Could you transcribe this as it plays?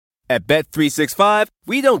At Bet365,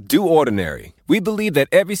 we don't do ordinary. We believe that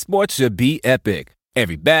every sport should be epic.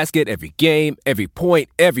 Every basket, every game, every point,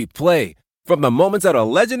 every play. From the moments that are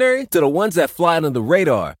legendary to the ones that fly under the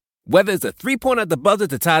radar. Whether it's a three-pointer at the buzzer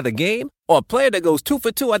to tie the game or a player that goes 2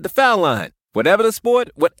 for 2 at the foul line. Whatever the sport,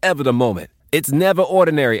 whatever the moment. It's never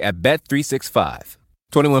ordinary at Bet365.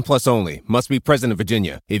 21 plus only. Must be present in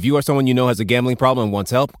Virginia. If you or someone you know has a gambling problem and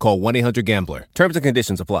wants help, call 1-800-GAMBLER. Terms and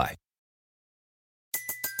conditions apply.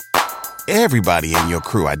 Everybody in your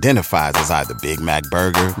crew identifies as either Big Mac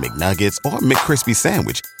Burger, McNuggets, or McCrispy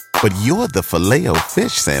Sandwich. But you're the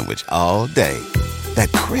Filet-O-Fish Sandwich all day. That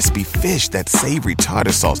crispy fish, that savory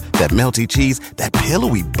tartar sauce, that melty cheese, that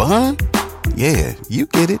pillowy bun. Yeah, you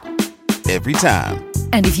get it. Every time.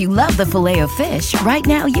 And if you love the Filet-O-Fish, right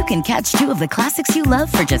now you can catch 2 of the classics you love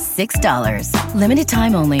for just $6. Limited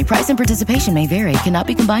time only. Price and participation may vary. Cannot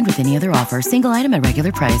be combined with any other offer. Single item at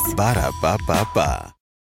regular price. Ba-da-ba-ba-ba.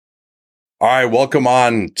 All right, welcome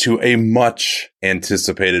on to a much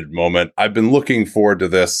anticipated moment. I've been looking forward to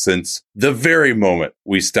this since the very moment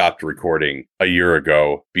we stopped recording a year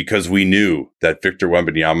ago, because we knew that Victor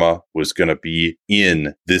Wembanyama was going to be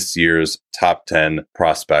in this year's top 10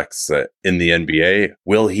 prospects in the NBA.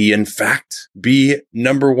 Will he in fact be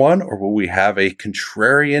number one, or will we have a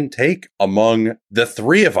contrarian take among the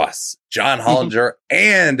three of us? John Hollinger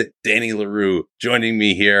and Danny LaRue joining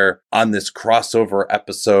me here on this crossover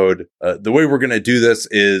episode. The way we're going to do this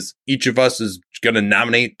is each of us is going to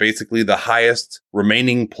nominate basically the highest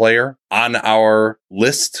remaining player on our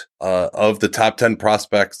list of the top 10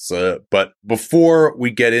 prospects. But before we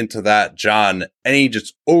get into that, John, any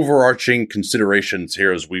just overarching considerations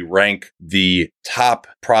here as we rank the top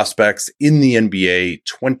prospects in the NBA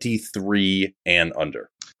 23 and under?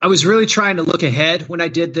 I was really trying to look ahead when I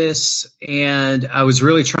did this, and I was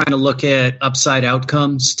really trying to look at upside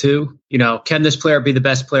outcomes too. You know, can this player be the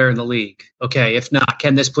best player in the league? Okay, if not,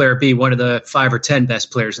 can this player be one of the 5 or 10 best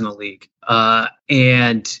players in the league?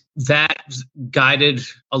 And that guided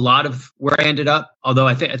a lot of where I ended up. Although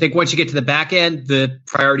I think once you get to the back end, the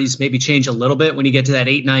priorities maybe change a little bit when you get to that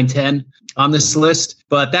 8, 9, 10 on this list.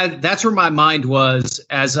 But that's where my mind was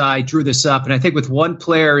as I drew this up. And I think with one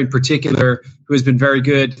player in particular who has been very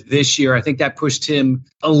good this year, I think that pushed him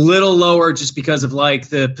a little lower just because of like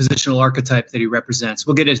the positional archetype that he represents.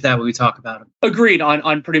 We'll get into that when we talk about him. Agreed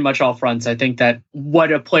on pretty much all fronts. I think that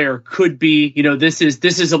what a player could be, you know, this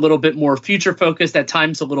is a little bit more future focused, at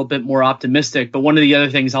times a little bit more optimistic. But one of the other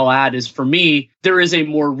things I'll add is, for me, there is a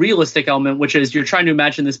more realistic element, which is you're trying to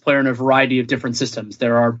imagine this player in a variety of different systems.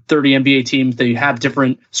 There are 30 NBA teams. They have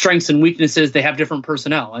different strengths and weaknesses. They have different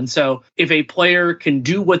personnel. And so if a player can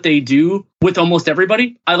do what they do with almost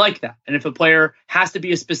everybody, I like that. And if a player has to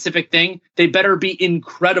be a specific thing, they better be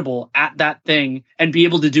incredible at that thing and be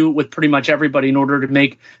able to do it with pretty much everybody in order to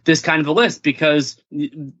make this kind of a list, because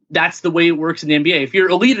that's the way it works in the NBA. If you're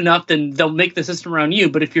elite enough, then they'll make the system around you.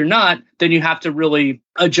 But if you're not, then you have to really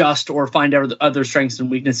adjust or find out other strengths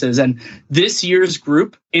and weaknesses. And this year's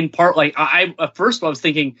group, in part, like I at first I was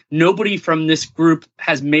thinking nobody from this group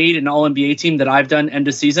has made an All-NBA team that I've done end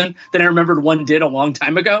of season that I remembered one did a long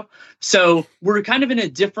time ago. So we're kind of in a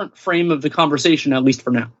different frame of the conversation, at least for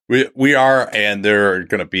now. We are, and there are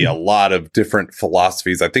going to be a lot of different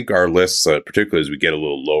philosophies. I think our lists, particularly as we get a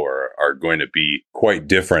little lower, are going to be quite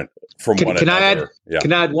different from one another.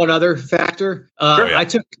 Can I add one other factor? Sure, yeah. I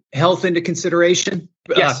took health into consideration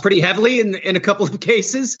pretty heavily in a couple of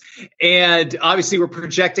cases. And obviously we're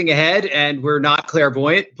projecting ahead and we're not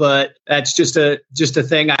clairvoyant, but that's just a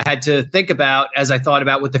thing I had to think about as I thought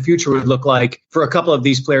about what the future would look like for a couple of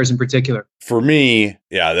these players in particular. For me,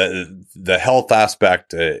 the health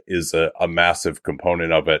aspect is a massive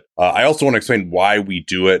component of it. I also want to explain why we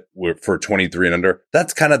do it for 23 and under.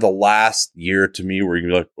 That's kind of the last year to me where you can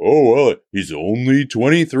be like, oh, well, he's only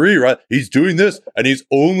 23, right? He's doing this and he's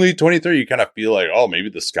only 23. You kind of feel like, oh, maybe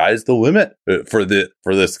the sky's the limit for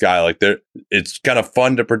this guy. Like it's kind of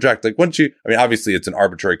fun to project. Like obviously it's an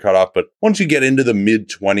arbitrary cutoff, but once you get into the mid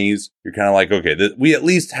 20s, you're kind of like, okay, we at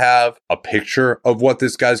least have a picture of what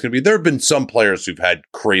this guy's going to be. There have been some players who've had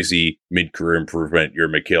crazy mid-career improvement, your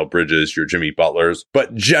Mikal Bridges, your Jimmy Butlers,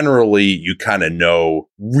 but generally you kind of know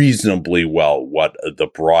reasonably well what the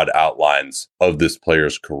broad outlines of this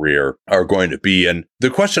player's career are going to be. And the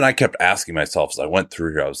question I kept asking myself as I went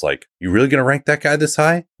through here, I was like, you really going to rank that guy this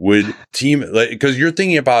high? Would team, because you're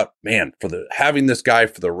thinking about, man, having this guy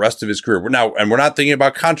for the rest of his career. We're not thinking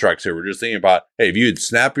about contracts here. We're just thinking about, hey, if you'd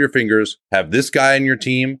snap your fingers, have this guy on your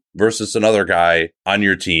team versus another guy on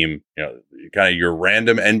your team, kind of your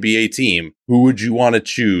random NBA team, who would you want to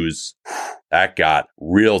choose? That got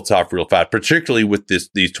real tough, real fast, particularly with these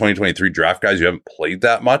 2023 draft guys. You haven't played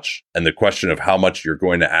that much. And the question of how much you're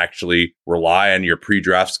going to actually rely on your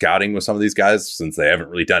pre-draft scouting with some of these guys, since they haven't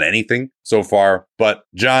really done anything so far. But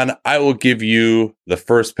John, I will give you the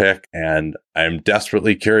first pick, and I'm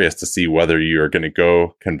desperately curious to see whether you are going to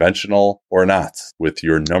go conventional or not with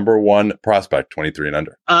your number one prospect, 23 and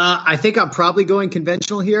under. I think I'm probably going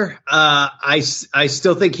conventional here. I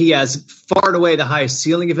still think he has far and away the highest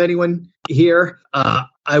ceiling of anyone here.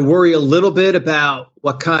 I worry a little bit about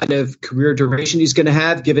what kind of career duration he's going to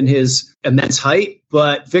have given his immense height.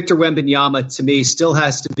 But Victor Wembanyama, to me, still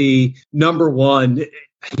has to be number one.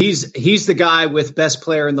 He's the guy with best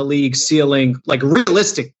player in the league ceiling, like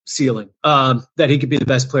realistic ceiling, that he could be the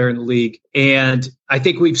best player in the league. And I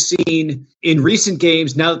think we've seen in recent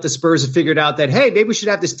games, now that the Spurs have figured out that, hey, maybe we should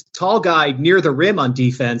have this tall guy near the rim on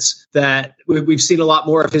defense, that we've seen a lot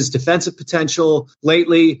more of his defensive potential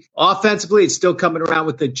lately. Offensively, it's still coming around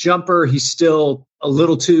with the jumper. He's still a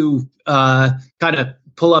little too kind of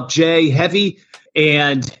pull up J heavy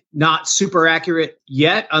and not super accurate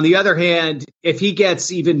yet. On the other hand, if he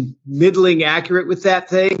gets even middling accurate with that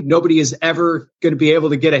thing, nobody is ever going to be able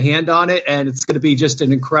to get a hand on it, and it's going to be just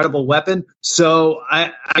an incredible weapon. So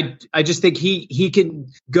I just think he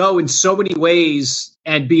can go in so many ways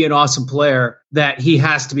and be an awesome player that he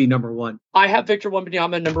has to be number one. I have Victor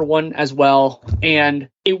Wembanyama number one as well, and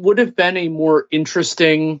it would have been a more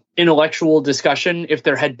interesting intellectual discussion if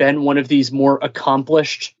there had been one of these more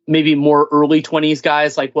accomplished, maybe more early 20s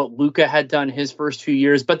guys like what Luka had done his first few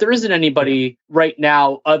years. But there isn't anybody right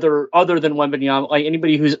now other than Wembanyama, like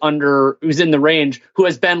anybody who's in the range who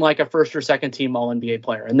has been like a first or second team All NBA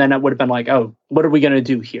player. And then I would have been like, oh, what are we going to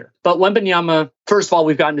do here? But Wembanyama, first of all,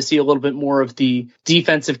 we've gotten to see a little bit more of the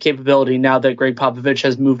defensive capability now that Greg Popovich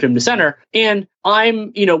has moved him to center. And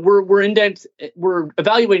we're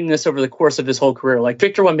evaluating this over the course of his whole career. Like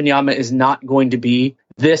Victor Wembanyama is not going to be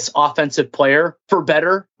this offensive player for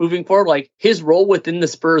better moving forward. Like his role within the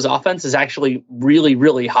Spurs offense is actually really,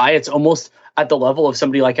 really high. It's almost at the level of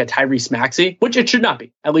somebody like a Tyrese Maxey, which it should not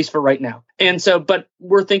be, at least for right now. And so, but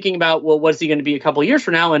we're thinking about, well, what is he going to be a couple of years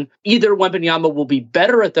from now? And either Wembanyama will be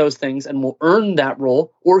better at those things and will earn that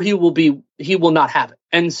role, or he will not have it.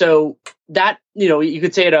 And so that, you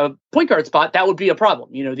could say at a point guard spot, that would be a problem.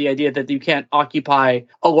 The idea that you can't occupy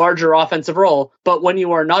a larger offensive role. But when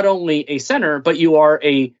you are not only a center, but you are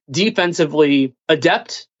a defensively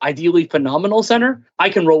adept, ideally phenomenal center, I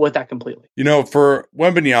can roll with that completely. For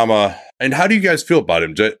Wembanyama, and how do you guys feel about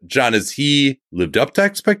him? John, has he lived up to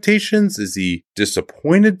expectations? Is he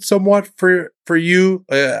disappointed somewhat for you?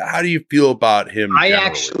 How do you feel about him? I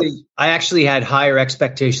actually had higher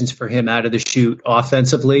expectations for him out of the chute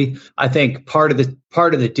offensively. I think part of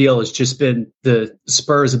the deal has just been the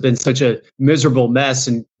Spurs have been such a miserable mess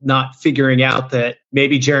and not figuring out that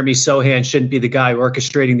maybe Jeremy Sohan shouldn't be the guy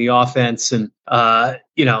orchestrating the offense. And,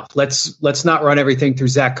 let's not run everything through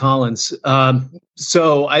Zach Collins.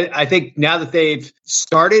 So I think now that they've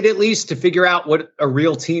started at least to figure out what a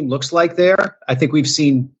real team looks like there, I think we've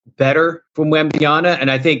seen better from Wembanyama.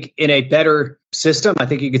 And I think in a better system, I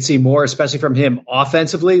think you could see more, especially from him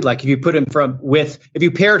offensively. Like if you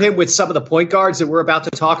paired him with some of the point guards that we're about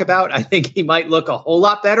to talk about, I think he might look a whole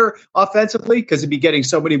lot better offensively because he'd be getting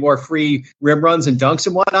so many more free rim runs and dunks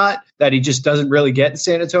and whatnot that he just doesn't really get in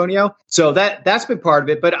San Antonio. So that's been part of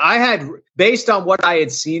it. But based on what I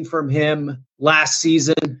had seen from him last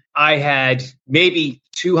season, I had maybe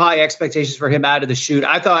too high expectations for him out of the chute.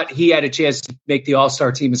 I thought he had a chance to make the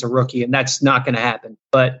All-Star team as a rookie, and that's not going to happen.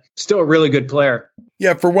 But still a really good player.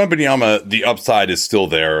 Yeah, for Wembanyama, the upside is still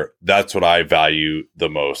there. That's what I value the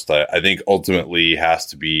most. I think ultimately he has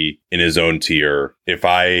to be in his own tier. If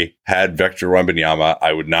I had Victor Wembanyama,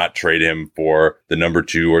 I would not trade him for the number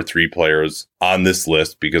 2 or 3 players on this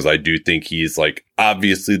list because I do think he's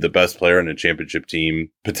obviously the best player in a championship team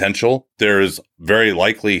potential. There's very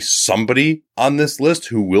likely somebody on this list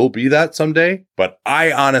who will be that someday, but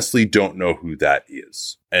I honestly don't know who that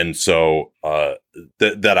is. And so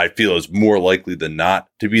that I feel is more likely than not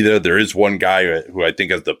to be there. There is one guy who I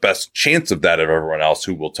think has the best chance of that of everyone else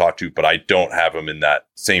who we'll talk to, but I don't have him in that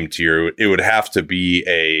same tier. It would have to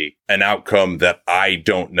be an outcome that I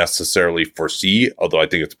don't necessarily foresee, although I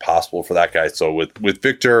think it's possible for that guy. So with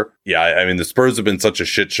Victor, the Spurs have been such a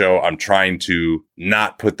shit show. I'm trying to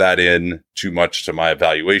not put that in too much to my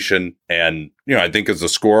evaluation. And, I think as a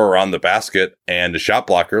scorer around the basket and a shot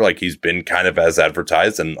blocker, he's been kind of as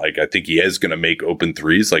advertised. And I think he is going to make open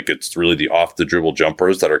threes. It's really the off the dribble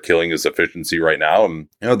jumpers that are killing his efficiency right now. And,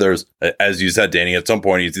 there's, as you said, Danny, at some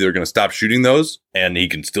point, he's either going to stop shooting those and he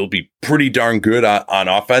can still be pretty darn good on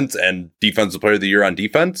offense and defensive player of the year on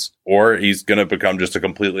defense, or he's going to become just a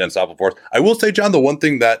completely unstoppable force. I will say, John, the one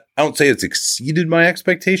thing that I don't say it's exceeded my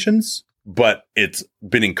expectations, but it's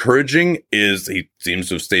been encouraging is he seems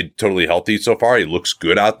to have stayed totally healthy so far. He looks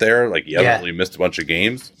good out there. Like he hasn't really missed a bunch of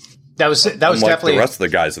games. That was definitely the rest of the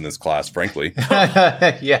guys in this class, frankly.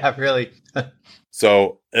 Yeah, really.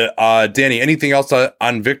 So, Danny, anything else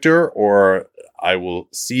on Victor, or I will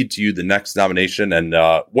cede to you the next nomination. And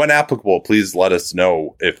when applicable, please let us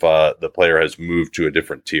know if the player has moved to a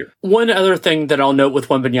different tier. One other thing that I'll note with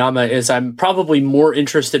Wembanyama is I'm probably more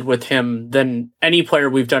interested with him than any player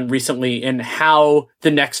we've done recently in how the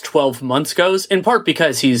next 12 months goes, in part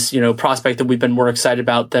because he's, prospect that we've been more excited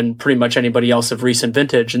about than pretty much anybody else of recent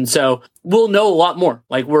vintage. And so we'll know a lot more.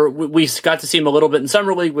 Like we got to see him a little bit in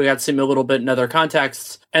Summer League. We got to see him a little bit in other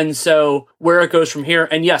contexts. And so where it goes from here,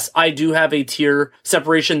 and yes, I do have a tier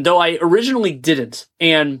separation, though I originally didn't.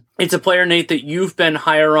 And it's a player, Nate, that you've been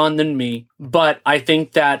higher on than me, but I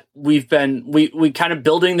think that we kind of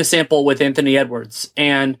building the sample with Anthony Edwards.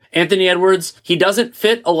 And Anthony Edwards, he doesn't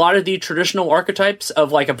fit a lot of the traditional archetypes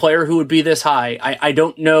of like a player who would be this high. I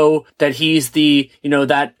don't know that he's the,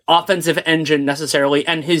 that offensive engine necessarily,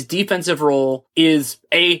 and his defensive role is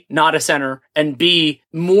A, not a center, and B,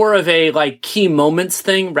 more of a like key moments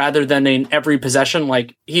thing rather than in every possession.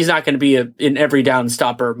 Like he's not going to be in every down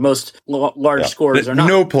stopper. Most large scorers are not.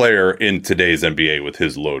 No player in today's NBA with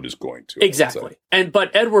his load is going to. Exactly.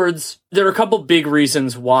 But Edwards, there are a couple big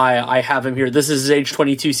reasons why I have him here. This is his age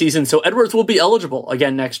 22 season, so Edwards will be eligible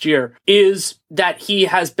again next year. Is that he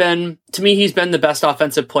has been, to me, he's been the best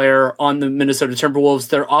offensive player on the Minnesota Timberwolves.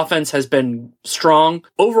 Their offense has been strong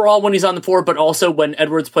overall when he's on the floor, but also when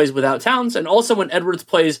Edwards plays without Towns, and also when Edwards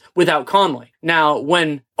plays without Conley. Now,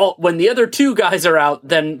 when the other two guys are out,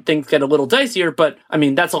 then things get a little dicier, but I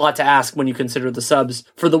mean, that's a lot to ask when you consider the subs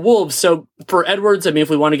for the Wolves. So for Edwards, I mean, if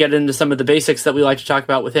we want to get into some of the basics that we like to talk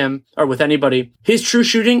about with him or with anybody, his true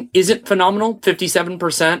shooting isn't phenomenal,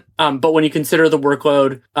 57%. But when you consider the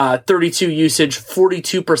workload, 32 usage,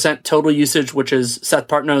 42% total usage, which is Seth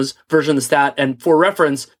Partnow's version of the stat. And for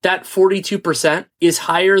reference, that 42% is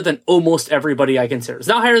higher than almost everybody I consider. It's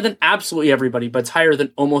not higher than absolutely everybody, but it's higher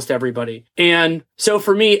than almost everybody. And so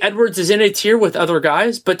for me, Edwards is in a tier with other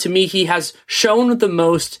guys, but to me, he has shown the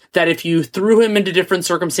most that if you threw him into different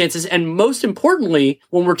circumstances, and most importantly,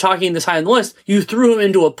 when we're talking this high on the list, you threw him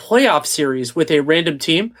into a playoff series with a random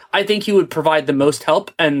team, I think he would provide the most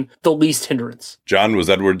help and the least hindrance. John, was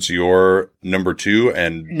Edwards your number two?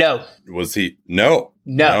 And no. Was he? No,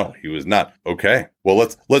 he was not. Okay. Well,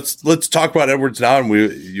 let's talk about Edwards now, and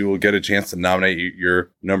you will get a chance to nominate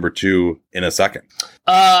your number two in a second.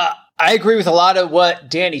 I agree with a lot of what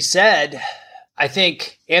Danny said. I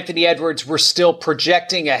think Anthony Edwards, we're still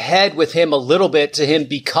projecting ahead with him a little bit to him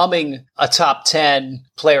becoming a top 10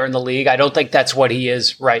 player in the league. I don't think that's what he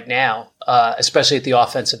is right now, especially at the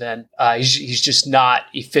offensive end. He's just not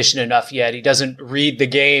efficient enough yet. He doesn't read the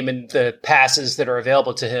game and the passes that are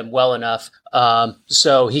available to him well enough.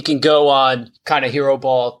 So he can go on kind of hero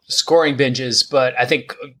ball scoring binges, but I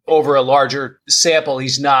think over a larger sample,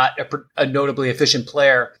 he's not a notably efficient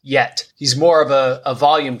player yet. He's more of a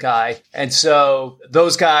volume guy. And so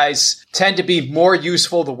those guys tend to be more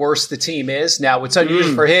useful the worse the team is. Now, what's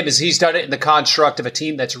unusual for him is he's done it in the construct of a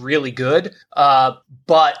team that's really good.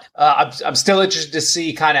 But I'm still interested to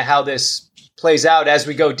see kind of how this plays out as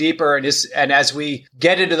we go deeper and as we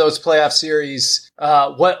get into those playoff series,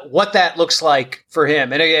 what that looks like for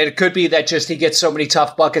him. And it could be that just he gets so many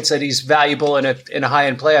tough buckets that he's valuable in a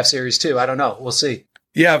high-end playoff series too. I don't know. We'll see.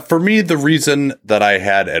 Yeah, for me, the reason that I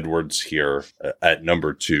had Edwards here at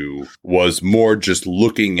number two was more just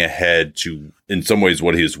looking ahead to, in some ways,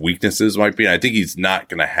 what his weaknesses might be. And I think he's not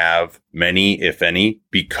going to have many, if any,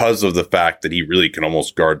 because of the fact that he really can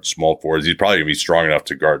almost guard small forwards. He's probably going to be strong enough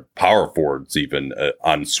to guard power forwards even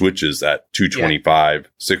on switches at 225,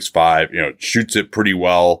 6'5", shoots it pretty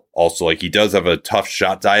well. Also, like, he does have a tough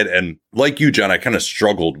shot diet. And like you, John, I kind of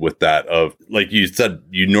struggled with that of, like you said,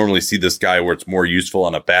 you normally see this guy where it's more useful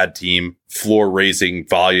on a bad team, floor raising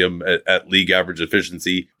volume at league average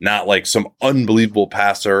efficiency, not like some unbelievable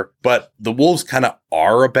passer. But the Wolves kind of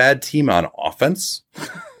are a bad team on offense.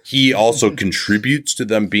 He also contributes to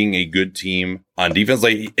them being a good team on defense.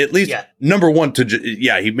 Like, at least number one,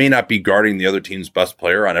 he may not be guarding the other team's best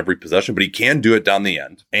player on every possession, but he can do it down the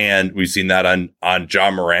end. And we've seen that on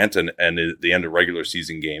John Morant and at the end of regular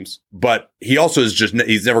season games. But he also is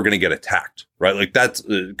he's never going to get attacked, right? Like, that's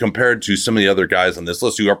compared to some of the other guys on this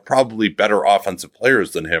list who are probably better offensive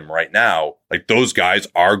players than him right now. Like, those guys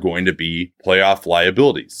are going to be playoff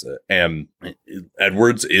liabilities. And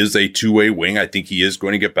Edwards is a two-way wing. I think he is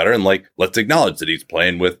going to get better. And, like, let's acknowledge that he's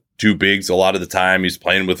playing with two bigs a lot of the time. He's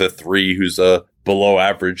playing with a 3 who's a below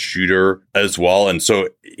average shooter as well. And so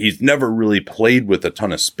he's never really played with a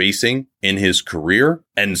ton of spacing in his career.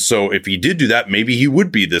 And so if he did do that, maybe he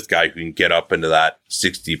would be this guy who can get up into that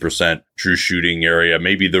 60% true shooting area.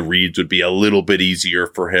 Maybe the reads would be a little bit easier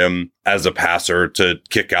for him as a passer to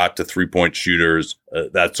kick out to 3-point shooters,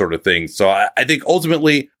 that sort of thing. So I think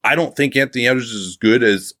ultimately, I don't think Anthony Edwards is as good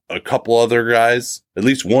as a couple other guys, at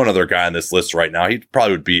least one other guy on this list right now. He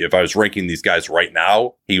probably would be, if I was ranking these guys right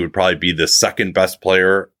now, he would probably be the second best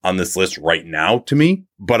player on this list right now to me.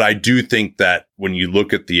 But I do think that when you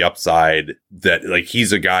look at the upside, that like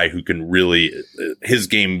he's a guy who can really, his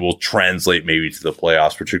game will translate maybe to the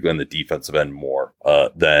playoffs, particularly on the defensive end more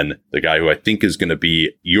than the guy who I think is going to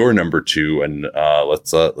be your number 2. And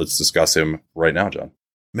let's discuss him right now, John.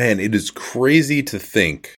 Man, it is crazy to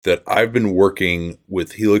think that I've been working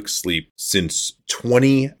with Helix Sleep since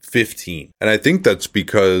 2015. And I think that's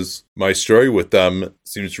because my story with them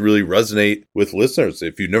seems to really resonate with listeners.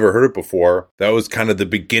 If you've never heard it before, that was kind of the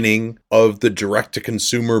beginning of the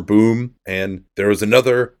direct-to-consumer boom. And there was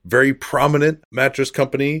another very prominent mattress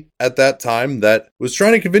company at that time that was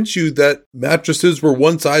trying to convince you that mattresses were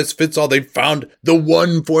one size fits all. They found the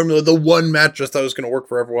one formula, the one mattress that was going to work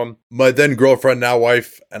for everyone. My then girlfriend, now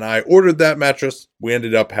wife, and I ordered that mattress. We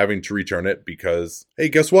ended up having to return it because, hey,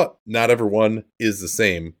 guess what? Not everyone is the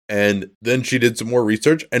same. And then she did some more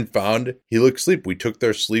research and found Helix Sleep. We took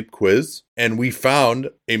their sleep quiz and we found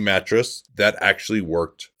a mattress that actually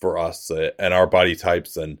worked for us and our body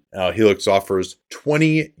types. And Helix offers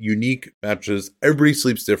 20 unique mattresses. Everybody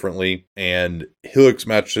sleeps differently. And Helix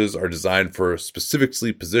mattresses are designed for specific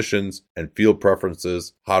sleep positions and field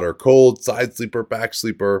preferences, hot or cold, side sleeper, back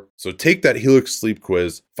sleeper. So take that Helix sleep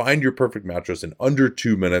quiz, find your perfect mattress in under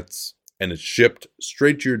 2 minutes, and it's shipped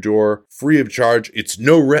straight to your door, free of charge. It's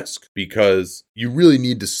no risk because you really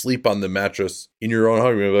need to sleep on the mattress in your own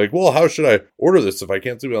home. You're like, well, how should I order this if I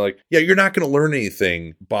can't sleep? I'm like, yeah, you're not going to learn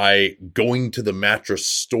anything by going to the mattress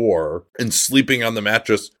store and sleeping on the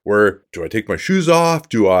mattress where, do I take my shoes off?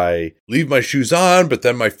 Do I leave my shoes on, but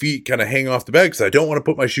then my feet kind of hang off the bed because I don't want to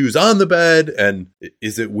put my shoes on the bed? And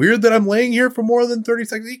is it weird that I'm laying here for more than 30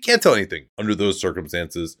 seconds? You can't tell anything under those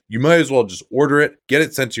circumstances. You might as well just order it, get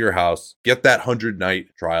it sent to your house, get that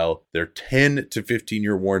 100-night trial, their 10 to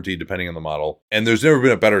 15-year warranty, depending on the model. And there's never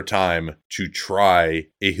been a better time to try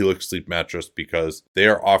a Helix Sleep mattress because they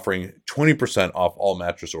are offering 20% off all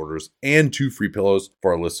mattress orders and 2 free pillows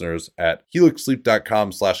for our listeners at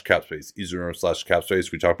helixsleep.com/capspace. Easy to remember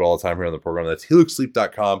 /capspace. We talk about all the time here on the program. That's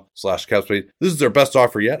helixsleep.com/capspace. This is their best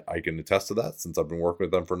offer yet. I can attest to that since I've been working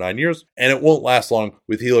with them for 9 years. And it won't last long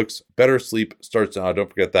with Helix. Better sleep starts now. Don't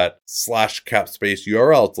forget that /capspace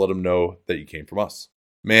URL to let them know that you came from us.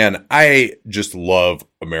 Man, I just love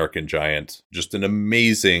American Giant. Just an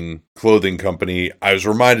amazing clothing company. I was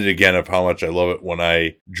reminded again of how much I love it when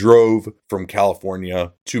I drove from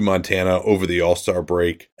California to Montana over the All-Star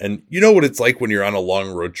break. And you know what it's like when you're on a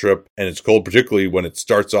long road trip and it's cold, particularly when it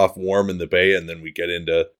starts off warm in the Bay and then we get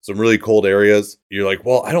into some really cold areas. You're like,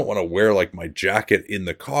 well, I don't want to wear like my jacket in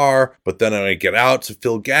the car, but then when I get out to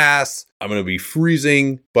fill gas, I'm going to be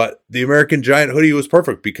freezing. But the American Giant hoodie was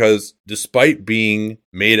perfect because despite being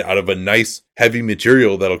made out of a nice heavy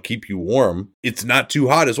material that'll keep you warm, it's not too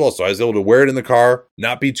hot as well. So I was able to wear it in the car,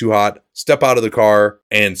 not be too hot, step out of the car,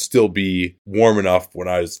 and still be warm enough when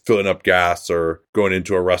I was filling up gas or going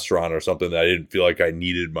into a restaurant or something that I didn't feel like I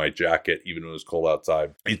needed my jacket even when it was cold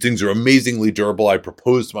outside. These things are amazingly durable. I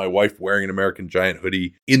proposed to my wife wearing an American Giant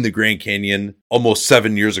hoodie in the Grand Canyon almost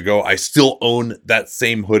 7 years ago. I still own that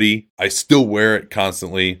same hoodie. I still wear it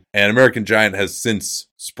constantly. And American Giant has since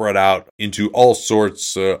spread out into all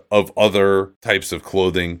sorts of other types of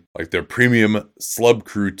clothing, like their premium Slub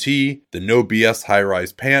Crew tee, the No BS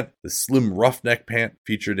high-rise pant, the slim roughneck pant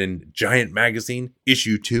featured in Giant Magazine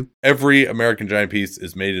issue 2. Every American Giant piece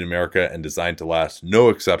is made in America and designed to last, no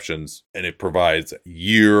exceptions, and it provides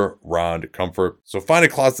year-round comfort. So find a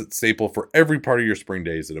closet staple for every part of your spring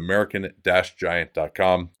days at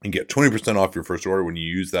american-giant.com and get 20% off your first order when you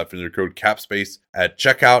use that vendor code CAPSPACE at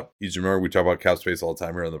checkout. Easy to remember, we talk about CAPSPACE all the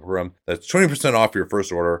time here on the program. That's 20% off your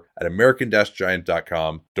first order at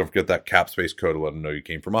american-giant.com. Don't forget that CAPSPACE code to let them know you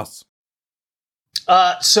came from us.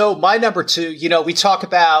 So my number 2, we talk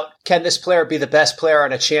about, can this player be the best player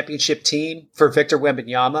on a championship team for Victor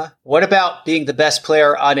Wembanyama? What about being the best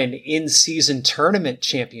player on an in-season tournament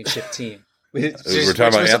championship team? We're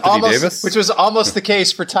talking about Anthony Davis? Which was almost the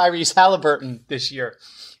case for Tyrese Halliburton this year.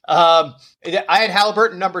 I had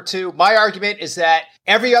Halliburton number 2. My argument is that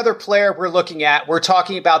every other player we're looking at, we're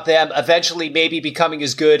talking about them eventually maybe becoming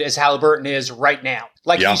as good as Halliburton is right now.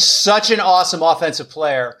 He's such an awesome offensive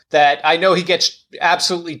player that I know he gets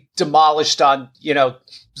absolutely demolished on,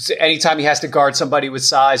 anytime he has to guard somebody with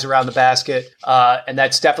size around the basket. And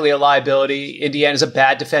that's definitely a liability. Indiana's a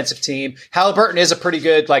bad defensive team. Halliburton is a pretty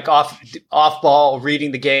good, off ball,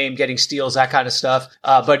 reading the game, getting steals, that kind of stuff.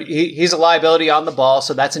 But he's a liability on the ball.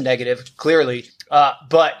 So that's a negative, clearly.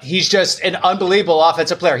 But he's just an unbelievable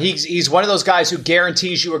offensive player. He's one of those guys who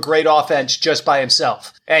guarantees you a great offense just by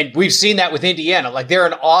himself. And we've seen that with Indiana. They're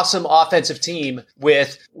an awesome offensive team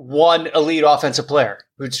with one elite offensive player,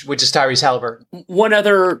 which is Tyrese Halliburton. One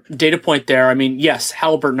other data point there. Yes,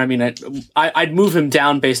 Halliburton. I'd move him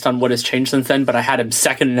down based on what has changed since then, but I had him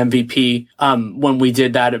second in MVP when we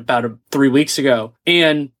did that about 3 weeks ago.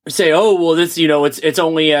 And say, this, it's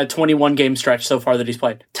only a 21 game stretch so far that he's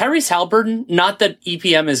played. Tyrese Halliburton, not that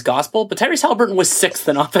EPM is gospel, but Tyrese Halliburton was 6th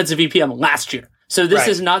in offensive EPM last year. So this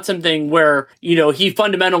is not something where, he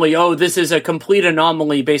fundamentally, this is a complete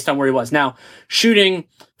anomaly based on where he was. Now, shooting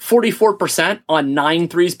 44% on 9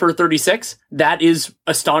 threes per 36, that is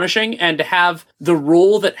astonishing. And to have the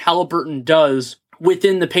role that Halliburton does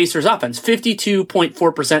within the Pacers offense,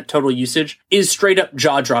 52.4% total usage, is straight up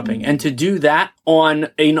jaw-dropping. And to do that on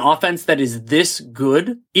an offense that is this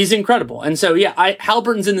good is incredible. And so,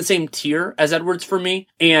 Halliburton's in the same tier as Edwards for me.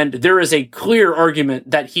 And there is a clear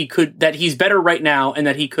argument that he's better right now and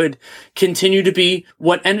that he could continue to be.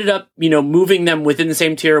 What ended up, moving them within the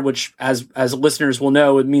same tier, which as listeners will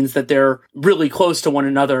know, it means that they're really close to one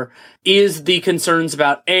another, is the concerns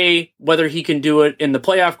about A, whether he can do it in the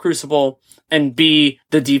playoff crucible, and B,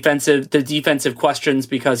 the defensive questions,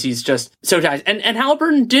 because he's just so tight. And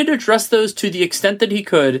Halliburton did address those to the extent that he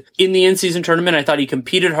could in the in-season tournament. I thought he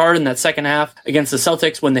competed hard in that second half against the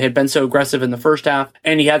Celtics when they had been so aggressive in the first half.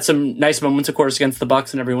 And he had some nice moments, of course, against the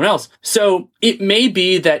Bucks and everyone else. So it may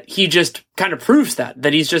be that he just kind of proves that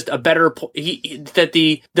he's just a better, that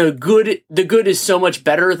the good is so much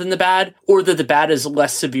better than the bad, or that the bad is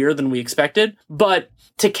less severe than we expected. But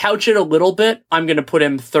to couch it a little bit, I'm going to put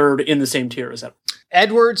him 3rd in the same tier as Edwards.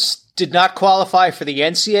 Edwards did not qualify for the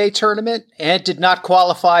NCAA tournament and did not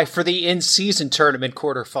qualify for the in-season tournament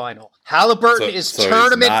quarterfinal. Halliburton is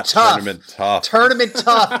tournament tough. Tournament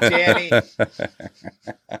tough, Danny.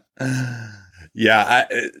 Yeah,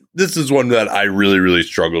 this is one that I really, really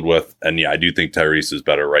struggled with. And I do think Tyrese is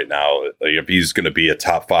better right now. If he's going to be a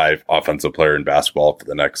top 5 offensive player in basketball for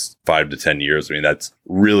the next 5 to 10 years, that's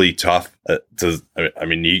really tough. There's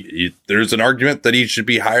an argument that he should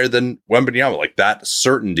be higher than Wembanyama, that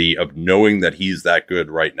certainty of knowing that he's that good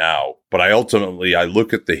right now. But I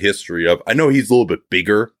look at the history of, I know he's a little bit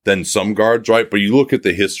bigger than some guards, right? But you look at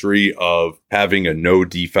the history of having a no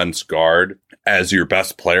defense guard as your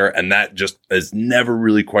best player, and that just has never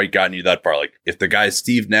really quite gotten you that far. If the guy's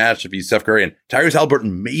Steve Nash, if he's Steph Curry, and Tyrese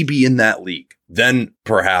Halliburton may be in that league, then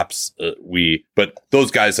perhaps but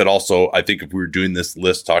those guys that also, I think if we were doing this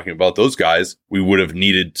list talking about those guys, we would have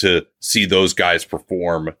needed to see those guys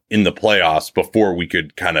perform in the playoffs before we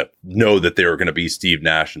could kind of know that they were going to be Steve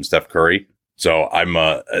Nash and Steph Curry. So I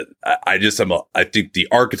think the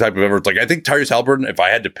archetype of Edwards, I think Tyrese Halliburton, if I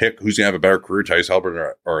had to pick who's going to have a better career, Tyrese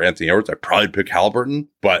Halliburton or Anthony Edwards, I'd probably pick Halliburton,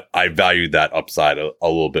 but I valued that upside a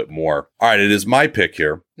little bit more. All right, it is my pick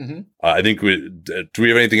here. Mm-hmm. I think do we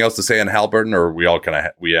have anything else to say on Halliburton, or we all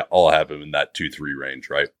have him in that 2-3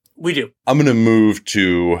 range, right? We do. I'm going to move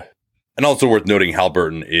to, and also worth noting,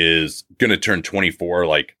 Halliburton is going to turn 24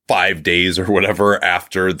 5 days or whatever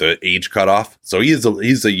after the age cutoff. So he's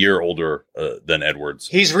a year older than Edwards.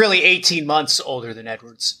 He's really 18 months older than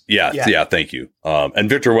Edwards. Yeah, thank you. And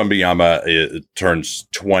Victor Wembanyama turns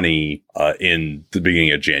 20 in the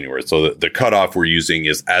beginning of January. So the cutoff we're using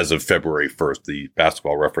is as of February 1st, the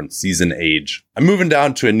Basketball Reference season age. I'm moving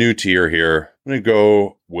down to a new tier here. I'm going to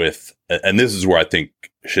go with, and this is where I think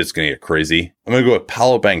shit's going to get crazy. I'm going to go with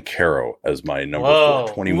Paolo Banchero as my number 4,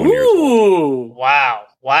 21 years old.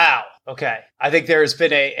 Wow. Okay. I think there's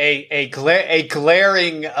been a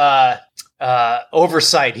glaring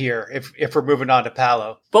oversight here if we're moving on to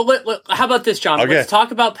Paolo. But how about this, John? Okay. Let's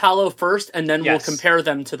talk about Paolo first, and then we'll compare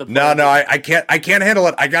them to the players. No, I can't handle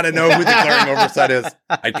it. I got to know who the glaring oversight is.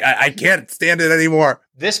 I can't stand it anymore.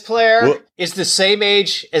 This player is the same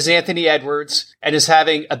age as Anthony Edwards and is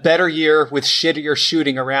having a better year with shittier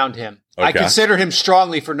shooting around him. Okay. I consider him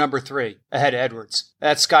strongly for number 3 ahead of Edwards.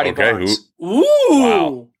 That's Scotty Barnes. Ooh.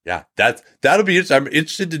 Wow. Yeah, that'll be interesting. I'm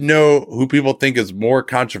interested to know who people think is more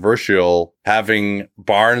controversial having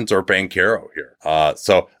Barnes or Banchero here.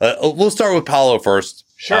 So we'll start with Paolo first.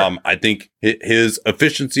 Sure. I think his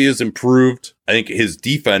efficiency has improved. I think his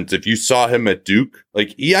defense, if you saw him at Duke,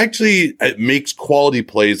 like he actually makes quality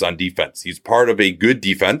plays on defense. He's part of a good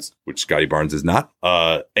defense, which Scotty Barnes is not.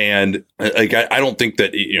 And like, I don't think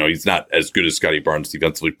that, he's not as good as Scotty Barnes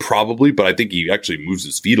defensively, probably, but I think he actually moves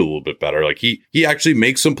his feet a little bit better. Like he actually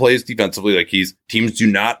makes some plays defensively. Like teams do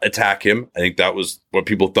not attack him. I think that was what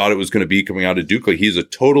people thought it was going to be coming out of Duke. Like he's a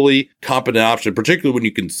totally competent option, particularly when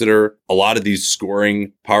you consider a lot of these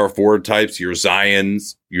scoring power forward types, your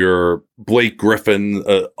Zions, your Blake Griffin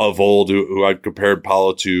of old, who I've compared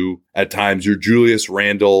Paolo to at times, your Julius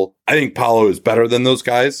Randle. I think Paolo is better than those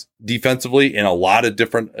guys defensively in a lot of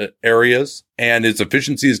different areas, and his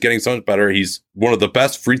efficiency is getting so much better. He's one of the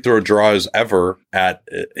best free throw drawers ever at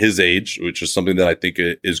his age, which is something that I think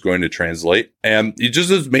is going to translate. And he just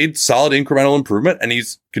has made solid incremental improvement, and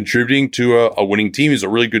he's contributing to a winning team. He's a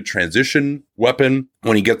really good transition weapon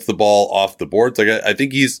when he gets the ball off the boards. Like I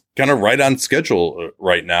think he's kind of right on schedule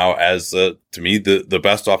right now as to me the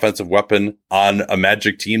best offensive weapon on a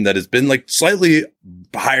Magic team that has been like slightly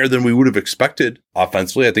higher than we would have expected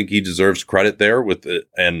offensively. I think he deserves credit there with it.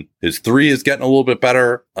 And his three is getting a little bit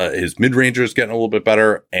better. His mid-ranger is getting a little bit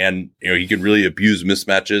better. And, he can really abuse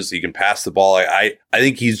mismatches. He can pass the ball. I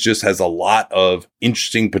think he's just has a lot of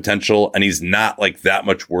interesting potential, and he's not like that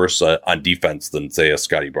much worse on defense than, say, a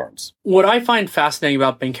Scotty Barnes. What I find fascinating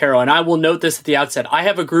about Banchero, and I will note this at the outset, I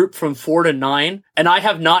have a group from 4 to 9, and I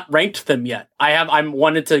have not ranked them yet. I'm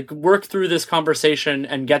wanted to work through this conversation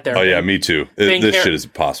and get there. Oh yeah, me too. This shit is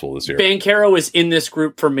impossible this year. Banchero is in this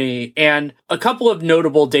group for me, and a couple of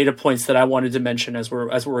notable data points that I wanted to mention as we're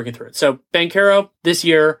working through it. So Banchero this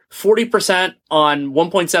year, 40% on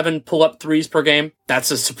 1.7 pull-up threes per game.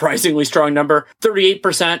 That's a surprisingly strong number.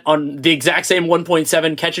 38% on the exact same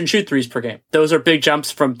 1.7 catch and shoot threes per game. Those are big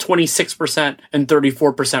jumps from 26% and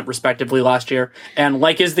 34% respectively last year. And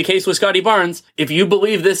like is the case with Scotty Barnes, if you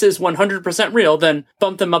believe this is 100% real, then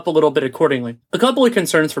bump them up a little bit accordingly. A couple of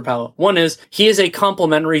concerns for Paolo. One is he is a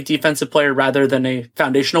complementary defensive player rather than a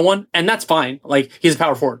foundational one, and that's fine. Like, he's a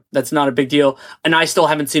power forward. That's not a big deal. And I still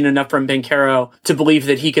haven't seen enough from Banchero to believe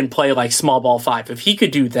that he can play like small ball 5. If he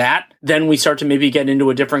could do that, then we start to maybe get into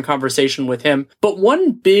a different conversation with him. But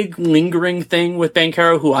one big lingering thing with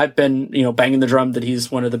Banchero, who I've been, banging the drum that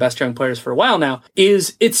he's one of the best young players for a while now,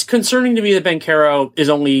 is it's concerning to me that Banchero is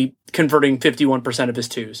only converting 51% of his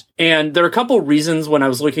twos. And there are a couple reasons when I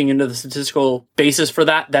was looking into the statistical basis for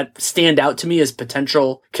that stand out to me as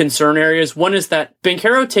potential concern areas. One is that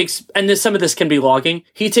Banchero takes, and some of this can be logging,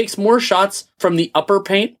 he takes more shots from the upper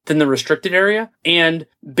paint than the restricted area. And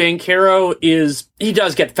Banchero he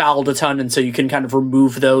does get fouled a ton, and so you can kind of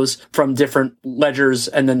remove those from different ledgers,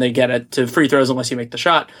 and then they get it to free throws unless you make the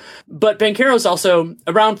shot. But Banchero is also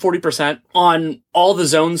around 40% on all the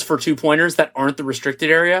zones for 2-pointers that aren't the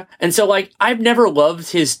restricted area. And so, I've never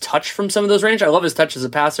loved his touch from some of those range. I love his touch as a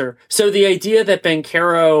passer. So the idea that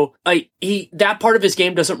Banchero, that part of his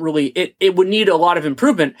game doesn't really, it would need a lot of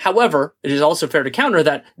improvement. However, it is also fair to counter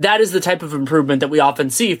that is the type of improvement that we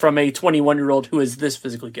often see from a 21-year-old who is this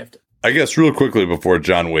physically gifted. I guess real quickly before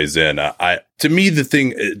John weighs in, to me, the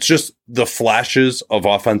thing, it's just the flashes of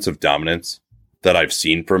offensive dominance that I've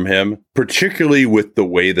seen from him, particularly with the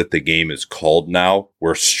way that the game is called now,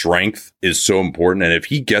 where strength is so important. And if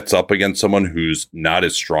he gets up against someone who's not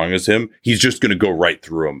as strong as him, he's just going to go right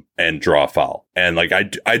through him and draw a foul. And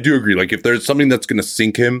I do agree. If there's something that's going to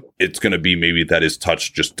sink him, it's going to be maybe that his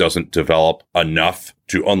touch just doesn't develop enough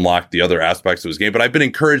to unlock the other aspects of his game. But I've been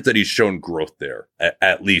encouraged that he's shown growth there,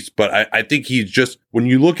 at least. But I think he's just, when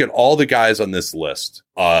you look at all the guys on this list,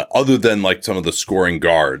 other than some of the scoring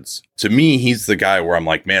guards, to me, he's the guy where I'm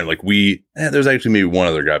like, man, there's actually maybe one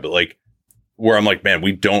other guy, but where I'm like, man,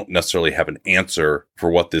 we don't necessarily have an answer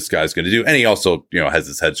for what this guy's going to do. And he also, has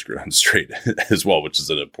his head screwed on straight as well, which is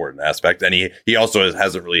an important aspect. And he also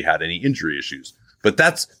hasn't really had any injury issues. But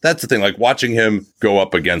that's the thing, watching him go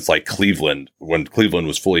up against Cleveland when Cleveland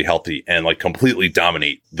was fully healthy and completely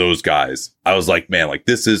dominate those guys. I was like, man,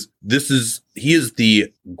 he is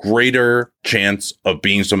the greater chance of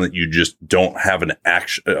being someone that you just don't have an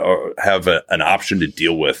action or have an option to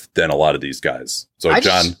deal with than a lot of these guys. So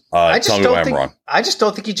John, tell me why I'm wrong. I just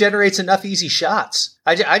don't think he generates enough easy shots.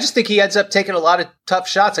 I just think he ends up taking a lot of tough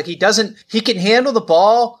shots. He can handle the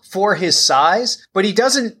ball for his size, but he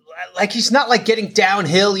doesn't, he's not getting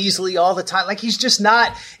downhill easily all the time. He's just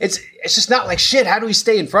not, it's just not shit. How do we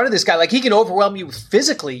stay in front of this guy? He can overwhelm you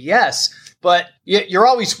physically, yes, but you're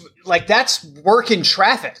always like, that's work in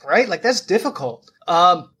traffic, right? Like that's difficult.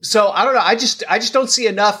 So I don't know. I just don't see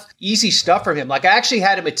enough easy stuff from him. Like I actually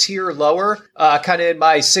had him a tier lower, kind of in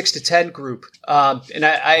my 6 to 10 group. And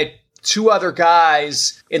I had two other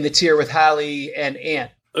guys in the tier with Hallie and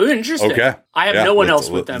Ant. Oh, interesting. Okay. I have no one else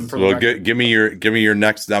with them. Give me your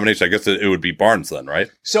next nomination. I guess it would be Barnes then, right?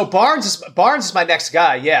 So Barnes is my next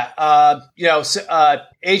guy. Yeah.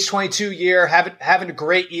 Age 22 year, having a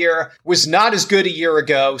great year, was not as good a year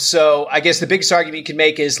ago. So I guess the biggest argument you can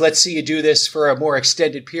make is let's see you do this for a more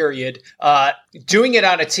extended period. Doing it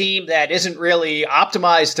on a team that isn't really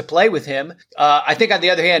optimized to play with him. I think on the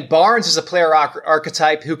other hand, Barnes is a player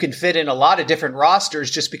archetype who can fit in a lot of different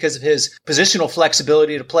rosters just because of his positional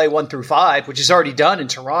flexibility to play 1 through 5, which is already done in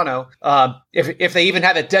Toronto. If they even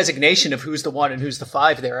have a designation of who's the 1 and who's the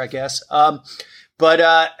 5 there, I guess.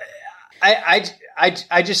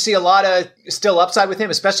 I just see a lot of still upside with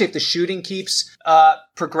him, especially if the shooting keeps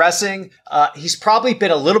progressing. He's probably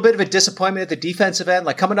been a little bit of a disappointment at the defensive end.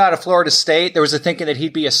 Like coming out of Florida State, there was a thinking that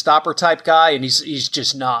he'd be a stopper type guy, and he's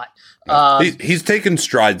just not. He's taken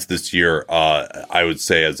strides this year, I would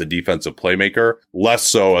say, as a defensive playmaker, less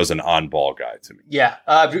so as an on-ball guy to me. Yeah,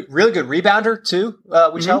 really good rebounder too,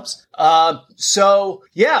 which helps.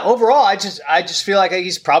 Overall, I just feel like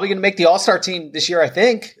he's probably going to make the All-Star team this year. I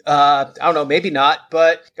think. I don't know, maybe not,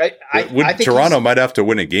 but I think Toronto might have to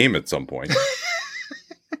win a game at some point.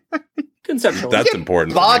 Conceptually, that's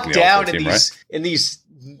important. Bogged down in these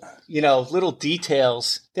little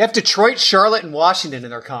details. They have Detroit, Charlotte, and Washington in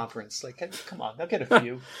their conference. Like, come on, they'll get a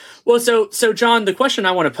few. Well, so John, the question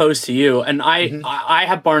I want to pose to you, and I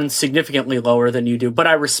have Barnes significantly lower than you do, but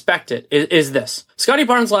I respect it, is this. Scotty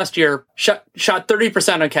Barnes last year shot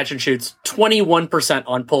 30% on catch and shoots, 21%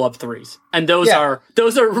 on pull-up threes. And those are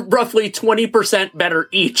roughly 20% better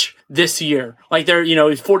each this year. Like they're,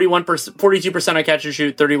 42% on catch and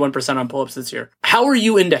shoot, 31% on pull-ups this year. How are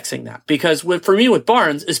you indexing that? Because for me with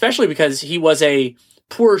Barnes, especially because he was a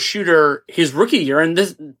poor shooter his rookie year,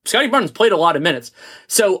 and Scotty Barnes played a lot of minutes.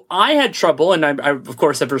 So I had trouble, and I of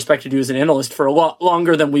course have respected you as an analyst for a lot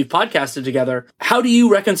longer than we've podcasted together. How do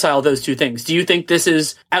you reconcile those two things? Do you think this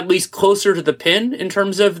is at least closer to the pin in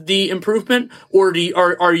terms of the improvement, or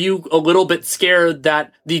are you a little bit scared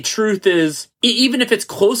that the truth is, even if it's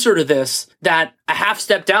closer to this, that a half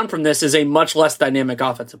step down from this is a much less dynamic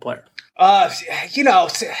offensive player?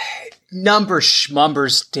 Numbers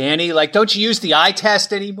schmumbers, Danny. Like, don't you use the eye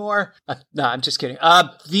test anymore? No, I'm just kidding.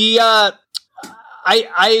 I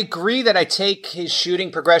agree that I take his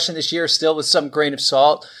shooting progression this year still with some grain of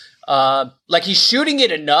salt. Like he's shooting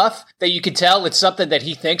it enough that you can tell it's something that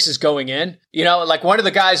he thinks is going in. Like one of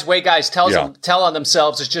the way guys tell on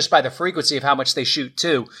themselves is just by the frequency of how much they shoot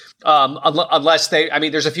too. Unless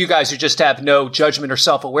there's a few guys who just have no judgment or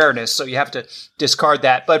self-awareness, so you have to discard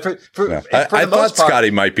that. But I thought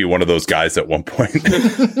Scotty might be one of those guys at one point.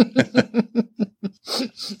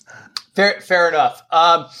 Fair enough.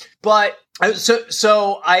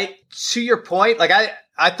 To your point, like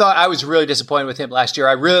I thought I was really disappointed with him last year.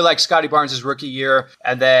 I really liked Scotty Barnes' rookie year.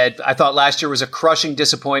 And then I thought last year was a crushing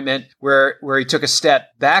disappointment where he took a step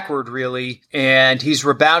backward, really. And he's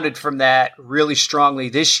rebounded from that really strongly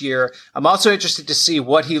this year. I'm also interested to see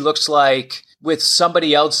what he looks like with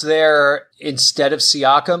somebody else there instead of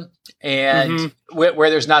Siakam, and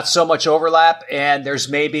where there's not so much overlap and there's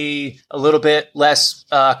maybe a little bit less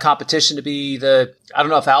competition to be I don't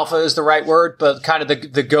know if alpha is the right word, but kind of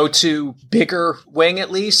the go-to bigger wing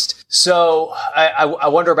at least. So I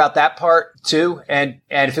wonder about that part too, and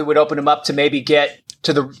if it would open him up to maybe get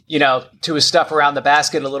to his stuff around the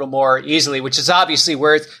basket a little more easily, which is obviously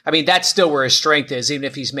that's still where his strength is, even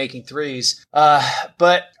if he's making threes.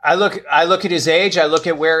 But I look at his age, I look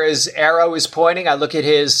at where his arrow is pointing, I look at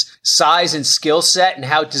his size and skill set and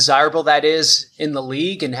how desirable that is in the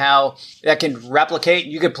league and how that can replicate.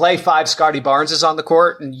 You could play 5 Scotty Barneses on the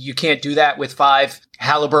court, and you can't do that with 5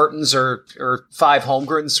 Halliburtons or 5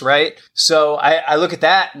 Holmgrens, right? So I look at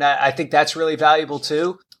that, and I think that's really valuable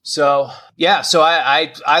too. So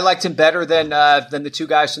I liked him better than the 2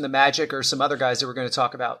 guys from the Magic or some other guys that we're going to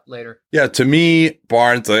talk about later. Yeah, to me,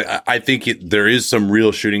 Barnes, I think there is some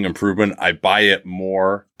real shooting improvement. I buy it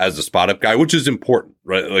more as a spot-up guy, which is important,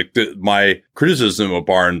 right? Like my criticism of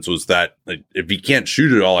Barnes was that if he can't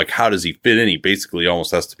shoot it all, like how does he fit in? He basically almost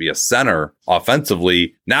has to be a center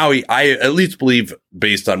offensively. Now I at least believe,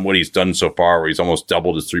 based on what he's done so far, where he's almost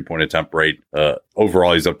doubled his 3-point attempt rate.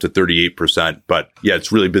 Overall, he's up to 38%. But yeah,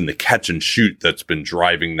 it's really been the catch and shoot that's been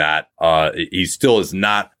driving that. He still is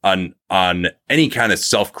not on any kind of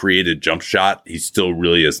self-created jump shot, he still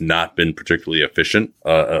really has not been particularly efficient,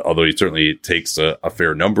 although he certainly takes a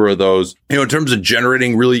fair number of those. In terms of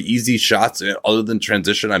generating really easy shots, other than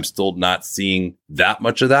transition, I'm still not seeing that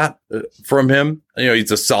much of that from him.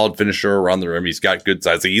 He's a solid finisher around the rim. He's got good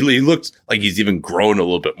size. He looks like he's even grown a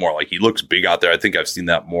little bit more. Like, he looks big out there. I think I've seen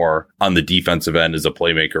that more on the defensive end as a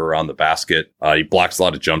playmaker around the basket. He blocks a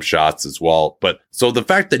lot of jump shots as well. But so the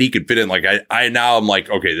fact that he could fit in, like, I'm like,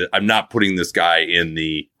 okay, I'm not putting this guy in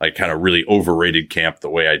the like kind of really overrated camp the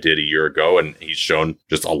way I did a year ago. And he's shown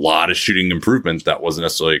just a lot of shooting improvement that wasn't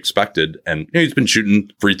necessarily expected. And he's been shooting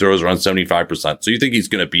free throws around 75%. So you think he's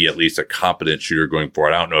going to be at least a competent shooter going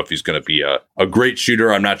forward. I don't know if he's going to be a great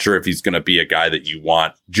shooter. I'm not sure if he's going to be a guy that you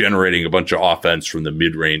want generating a bunch of offense from the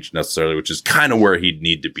mid range necessarily, which is kind of where he'd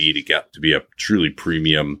need to be to get to be a truly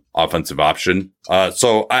premium offensive option.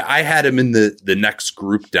 So I had him in the next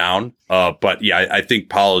group down. But yeah, I think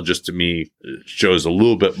Paolo just to me shows a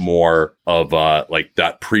little bit more of like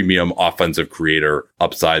that premium offensive creator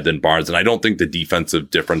upside than Barnes. And I don't think the defensive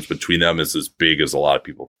difference between them is as big as a lot of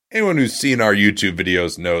people. Anyone who's seen our YouTube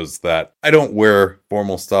videos knows that I don't wear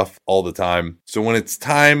formal stuff all the time. So when it's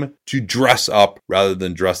time to dress up rather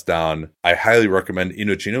than dress down, I highly recommend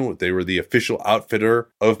Indochino. They were the official outfitter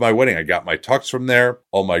of my wedding. I got my tux from there.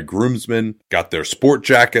 All my groomsmen got their sport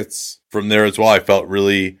jackets from there as well. I felt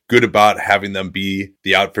really good about having them be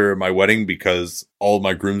the outfitter of my wedding because all of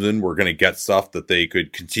my groomsmen were going to get stuff that they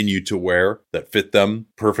could continue to wear that fit them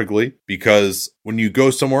perfectly. Because when you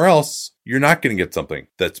go somewhere else, you're not going to get something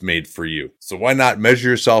that's made for you. So why not measure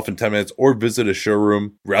yourself in 10 minutes or visit a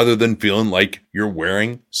showroom rather than feeling like you're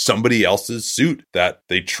wearing somebody else's suit that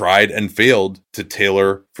they tried and failed to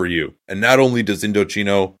tailor for you. And not only does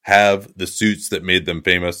Indochino have the suits that made them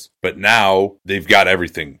famous, but now they've got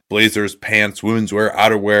everything. Blazers, pants, women's wear,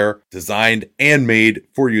 outerwear, designed and made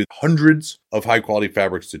for you. Hundreds of high quality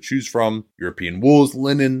fabrics to choose from. European wools,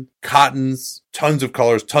 linen, cottons, tons of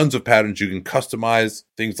colors, tons of patterns. You can customize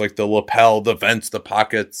things like the lapel, the vents, the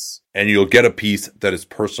pockets, and you'll get a piece that is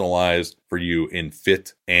personalized for you in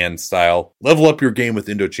fit and style. Level up your game with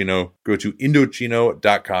Indochino. Go to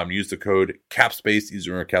Indochino.com. Use the code CAPSPACE. Use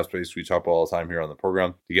the CAPSPACE. We talk about all the time here on the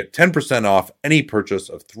program to get 10% off any purchase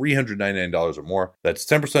of $399 or more. That's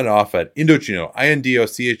 10% off at Indochino,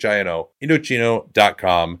 Indochino,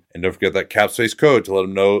 Indochino.com. And don't forget that CAPSPACE code to let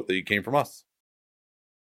them know that you came from us.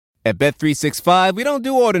 At Bet365, we don't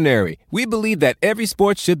do ordinary. We believe that every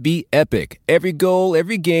sport should be epic. Every goal,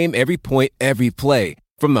 every game, every point, every play.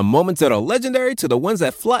 From the moments that are legendary to the ones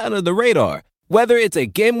that fly under the radar. Whether it's a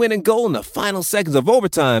game-winning goal in the final seconds of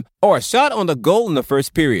overtime or a shot on the goal in the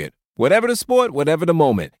first period. Whatever the sport, whatever the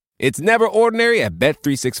moment. It's never ordinary at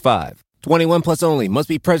Bet365. 21 plus only. Must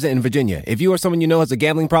be present in Virginia. If you or someone you know has a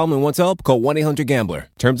gambling problem and wants help, call 1-800-GAMBLER.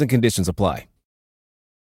 Terms and conditions apply.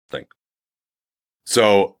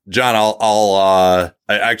 So, John,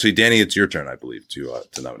 actually, Danny, it's your turn, I believe, to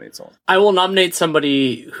nominate someone. I will nominate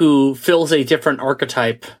somebody who fills a different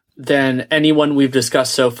archetype than anyone we've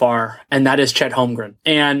discussed so far, and that is Chet Holmgren.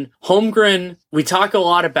 And Holmgren, we talk a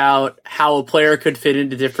lot about how a player could fit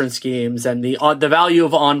into different schemes and the value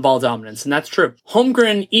of on-ball dominance, and that's true.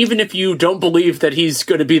 Holmgren, even if you don't believe that he's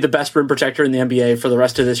going to be the best rim protector in the NBA for the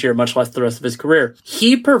rest of this year, much less the rest of his career,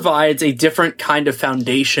 he provides a different kind of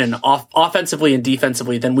foundation offensively and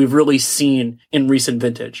defensively than we've really seen in recent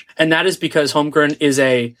vintage. And that is because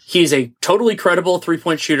Holmgren he's a totally credible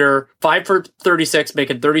three-point shooter, 5 for 36,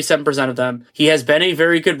 making 37% of them. He has been a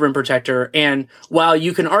very good rim protector, and while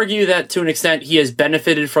you can argue that to an extent he has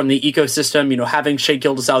benefited from the ecosystem, having Shai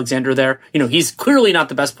Gilgeous-Alexander there, he's clearly not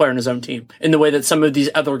the best player in his own team in the way that some of these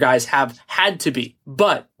other guys have had to be.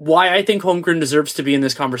 But why I think Holmgren deserves to be in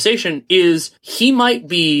this conversation is he might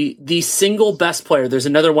be the single best player. There's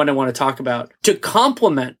another one I want to talk about to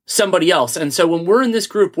complement somebody else. And so when we're in this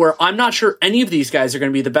group where I'm not sure any of these guys are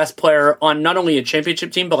going to be the best player on not only a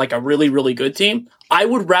championship team, but like a really, really good team, I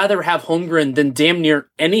would rather have Holmgren than damn near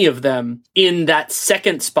any of them in that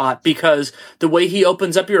second spot because the way he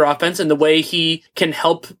opens up your offense and the way he can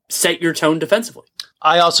help set your tone defensively.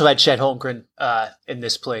 I also had Chet Holmgren in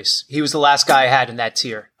this place. He was the last guy I had in that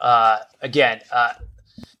tier.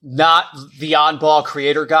 Not the on-ball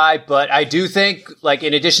creator guy, but I do think, like,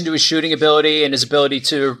 in addition to his shooting ability and his ability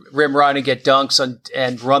to rim run and get dunks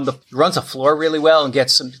and runs the floor really well and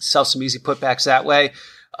gets some easy putbacks that way.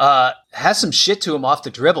 Has some shit to him off the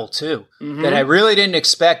dribble too, that I really didn't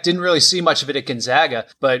expect. Didn't really see much of it at Gonzaga,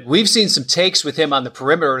 but we've seen some takes with him on the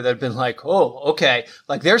perimeter that have been like, oh, okay.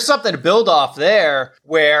 Like there's something to build off there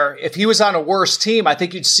where if he was on a worse team, I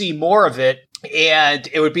think you'd see more of it. And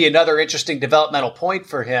it would be another interesting developmental point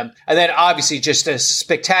for him. And then obviously just a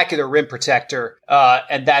spectacular rim protector.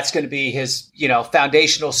 And that's going to be his,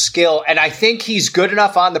 foundational skill. And I think he's good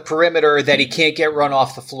enough on the perimeter that he can't get run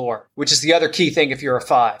off the floor, which is the other key thing if you're a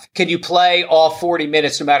 5. Can you play all 40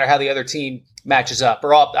 minutes no matter how the other team matches up?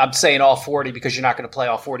 Or I'm saying all 40 because you're not going to play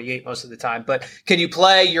all 48 most of the time. But can you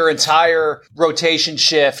play your entire rotation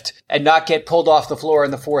shift and not get pulled off the floor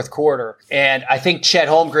in the fourth quarter? And I think Chet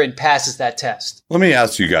Holmgren passes that test. Let me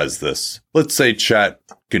ask you guys this. Let's say Chet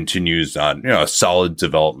continues on, a solid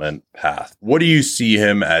development path. What do you see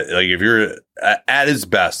him at? Like, if you're at his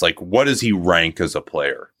best, like, what does he rank as a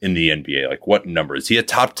player in the NBA? Like, what number? Is he a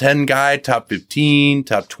top 10 guy, top 15,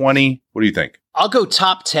 top 20? What do you think? I'll go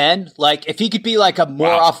top 10. Like, if he could be like a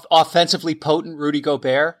more offensively potent Rudy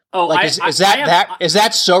Gobert. Oh, like, is that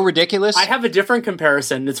so ridiculous? I have a different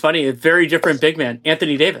comparison. It's funny. A very different big man,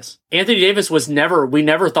 Anthony Davis. Anthony Davis we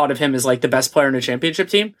never thought of him as like the best player in a championship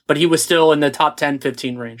team, but he was still in the top 10,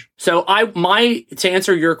 15 range. So to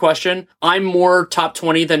answer your question, I'm more top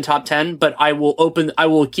 20 than top 10, but I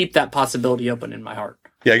will keep that possibility open in my heart.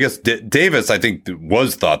 Yeah, I guess Davis, I think,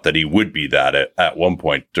 was thought that he would be that at one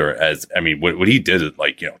point. What he did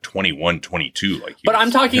at 21, 22. But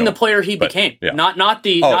I'm talking the player he became, not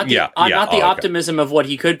the optimism of what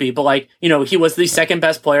he could be. But he was the second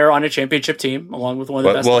best player on a championship team, along with one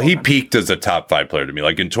of the best. Well, he peaked as a top 5 player to me.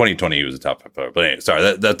 Like in 2020, he was a top 5 player. But anyway,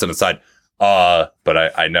 sorry, that's an aside. But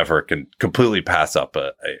I never can completely pass up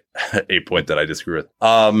a point that I disagree with.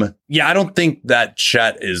 I don't think that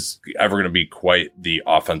Chet is ever going to be quite the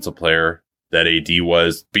offensive player that AD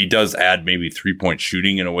was. But he does add maybe 3-point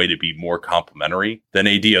shooting in a way to be more complimentary than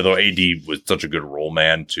AD, although AD was such a good role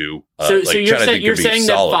man too. So you're saying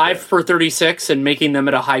that 5 for 36 and making them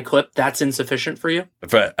at a high clip, that's insufficient for you?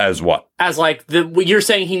 As what? As you're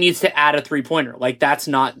saying he needs to add a 3-pointer. Like, that's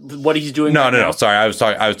not what he's doing. No. Sorry, I was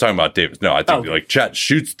talking about Davis. No, I think Chet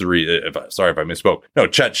shoots 3. Sorry if I misspoke. No,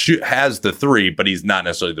 Chet has the 3, but he's not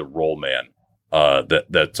necessarily the role man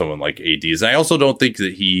that someone like AD is. And I also don't think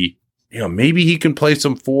that he, maybe he can play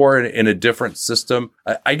some 4 in a different system.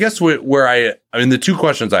 I guess the two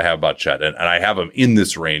questions I have about Chet, and I have him in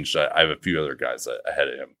this range, I have a few other guys ahead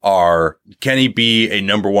of him, are, can he be a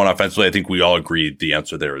number 1 offensively? I think we all agree the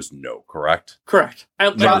answer there is no, correct? Correct.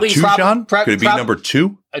 Number 2, John? Could it be number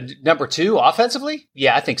 2? Number 2 offensively?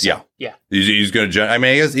 Yeah, I think so. Yeah. He's going to, I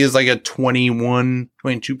guess he has like a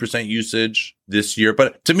 22% usage this year.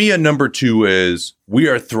 But to me, a number 2 is, we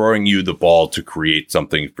are throwing you the ball to create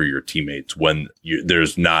something for your teammates when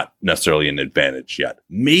there's not necessarily an advantage yet.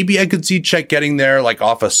 Maybe I could see Chet getting there, like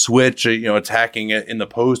off a switch, attacking it in the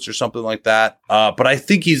post or something like that. But I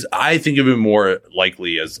think of him more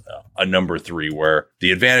likely as a number 3, where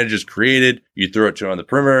the advantage is created. You throw it to him on the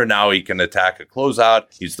perimeter. Now he can attack a closeout.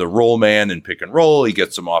 He's the roll man in pick and roll. He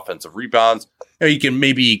gets some offensive rebounds.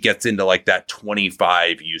 He gets into like that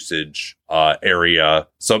 25 usage area.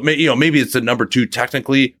 So maybe it's a number 2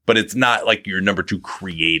 technically, but it's not like your number 2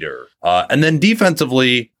 creator. And then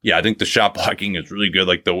defensively, I think the shot blocking is really good.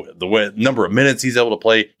 Like the way, number of minutes he's able to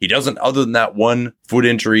play. He doesn't, other than that 1 foot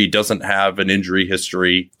injury, he doesn't have an injury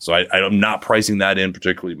history. So I'm not pricing that in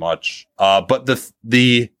particularly much. But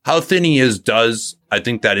the how thin he is I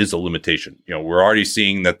think that is a limitation. We're already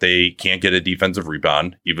seeing that they can't get a defensive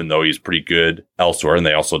rebound, even though he's pretty good elsewhere. And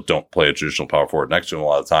they also don't play a traditional power forward next to him a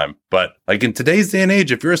lot of the time. But like in today's day and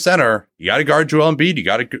age, if you're a center, you got to guard Joel Embiid. You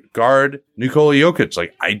got to guard Nikola Jokic.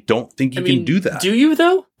 Like, I don't think you can do that. Do you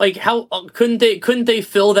though? Like, how couldn't they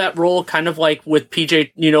fill that role kind of like with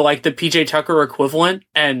PJ, like the PJ Tucker equivalent?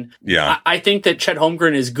 And I think that Chet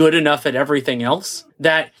Holmgren is good enough at everything else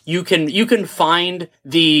that you can find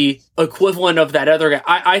the equivalent of that other guy.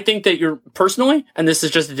 I think that you're personally, and this is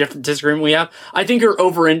just a different disagreement we have, I think you're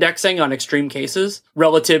over-indexing on extreme cases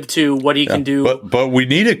relative to what he can do. But we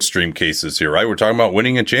need extreme cases here, right? We're talking about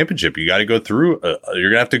winning a championship. You got to go through, you're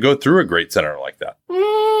going to have to go through a great center like that.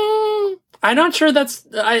 I'm not sure that's.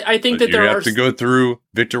 I think that there are. You have to go through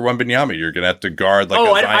Victor Wembanyama. You're going to have to guard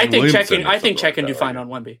like. I think Chet can do fine on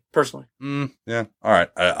Wemby personally. Yeah. All right.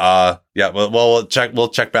 Well, we'll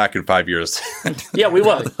check back in 5 years. Yeah, we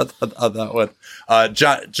will on that one.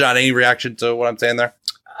 John, any reaction to what I'm saying there?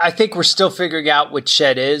 I think we're still figuring out what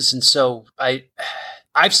Chet is, and so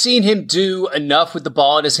I've seen him do enough with the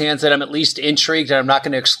ball in his hands that I'm at least intrigued, and I'm not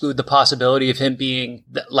going to exclude the possibility of him being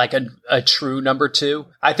like a true number 2.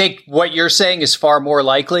 I think what you're saying is far more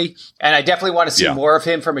likely, and I definitely want to see more of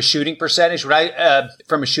him from a shooting percentage.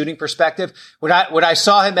 From a shooting perspective, when I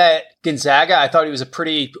saw him at Gonzaga, I thought he was a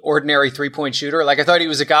pretty ordinary 3-point shooter. Like, I thought he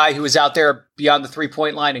was a guy who was out there beyond the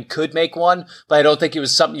 3-point line and could make one, but I don't think it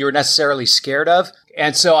was something you were necessarily scared of.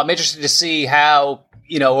 And so I'm interested to see how,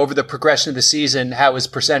 over the progression of the season, how his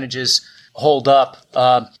percentages hold up.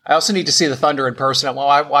 I also need to see the Thunder in person. I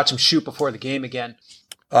want to watch him shoot before the game again.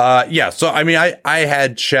 So, I mean, I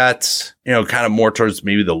had Chet, kind of more towards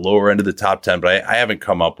maybe the lower end of the top 10, but I haven't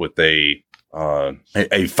come up with a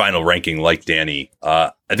final ranking like Danny.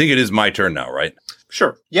 I think it is my turn now, right?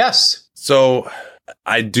 Sure. Yes. So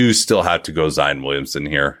I do still have to go Zion Williamson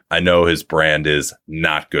here. I know his brand is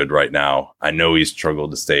not good right now. I know he's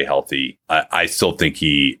struggled to stay healthy. I still think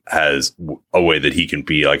he has a way that he can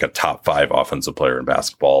be like a top 5 offensive player in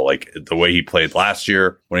basketball. Like the way he played last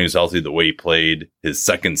year when he was healthy, the way he played his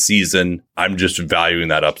second season, I'm just valuing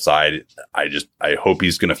that upside. I hope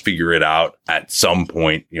he's going to figure it out at some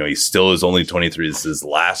point. He still is only 23. This is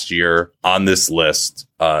last year on this list.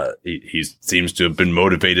 He seems to have been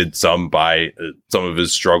motivated some by some of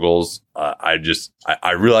his struggles.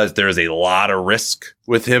 I realize there is a lot of risk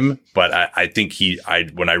with him, but I think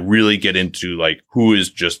when I really get into like who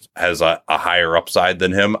is just has a higher upside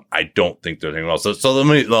than him, I don't think there's anyone else.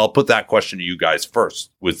 So I'll put that question to you guys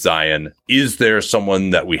first with Zion. Is there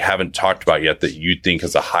someone that we haven't talked about yet that you think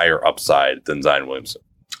has a higher upside than Zion Williamson?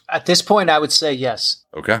 At this point, I would say yes.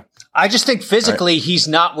 Okay. I just think physically he's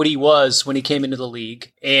not what he was when he came into the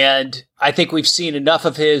league. And I think we've seen enough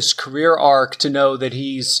of his career arc to know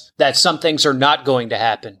that some things are not going to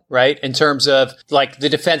happen, right? In terms of like the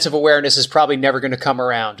defensive awareness is probably never going to come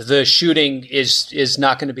around. The shooting is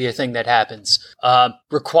not going to be a thing that happens.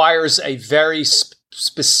 Requires a very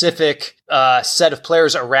specific set of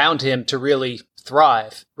players around him to really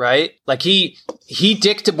thrive, right? Like he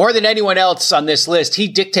dictates more than anyone else on this list. He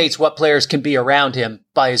dictates what players can be around him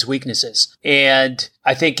by his weaknesses. And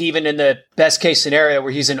I think even in the best case scenario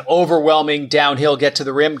where he's an overwhelming downhill get to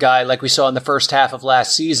the rim guy, like we saw in the first half of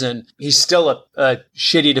last season, he's still a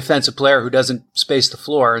shitty defensive player who doesn't space the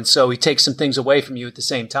floor. And so he takes some things away from you at the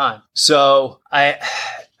same time. So I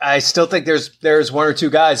still think there's one or two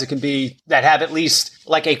guys that have at least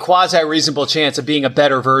like a quasi reasonable chance of being a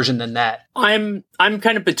better version than that. I'm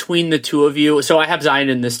kind of between the two of you. So I have Zion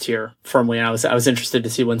in this tier firmly, and I was interested to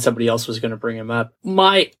see when somebody else was going to bring him up.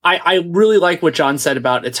 I really like what John said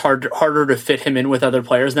about it's harder to fit him in with other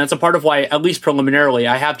players, and that's a part of why, at least preliminarily,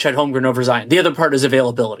 I have Chet Holmgren over Zion. The other part is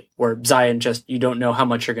availability, where Zion you don't know how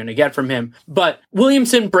much you're going to get from him. But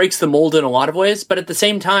Williamson breaks the mold in a lot of ways, but at the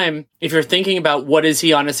same time, if you're thinking about what is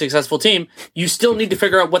he on a successful team, you still need to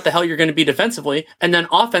figure out what the hell you're going to be defensively, and then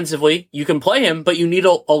offensively, you can play him, but you need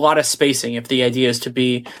a lot of spacing if the idea is to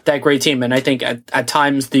be that great team. And I think at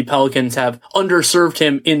times the Pelicans have underserved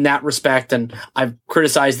him in that respect. And I've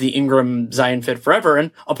criticized the Ingram Zion fit forever.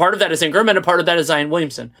 And a part of that is Ingram and a part of that is Zion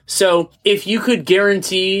Williamson. So if you could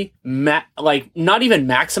guarantee not even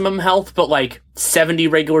maximum health, but like 70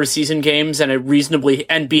 regular season games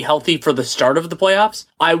and be healthy for the start of the playoffs,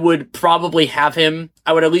 I would probably have him.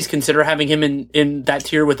 I would at least consider having him in that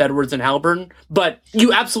tier with Edwards and Halliburton, but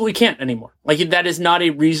you absolutely can't anymore. Like that is not a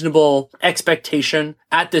reasonable expectation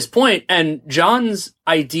at this point. And John's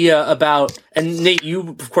idea about, and Nate, you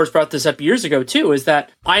of course brought this up years ago too, is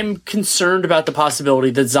that I'm concerned about the possibility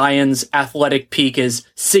that Zion's athletic peak is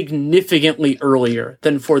significantly earlier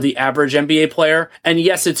than for the average NBA player. And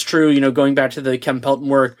yes, it's true, going back to the Kevin Pelton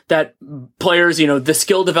work, that players, the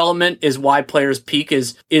skill development is why players peak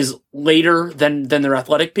is later than their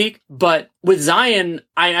athletic peak. But with Zion,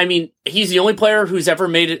 I mean, he's the only player who's ever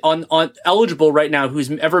made it on eligible right now, who's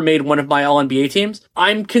ever made one of my all NBA teams.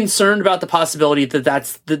 I'm concerned about the possibility that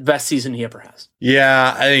that's the best season he ever has.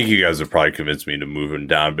 Yeah, I think you guys have probably convinced me to move him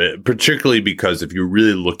down, but particularly because if you're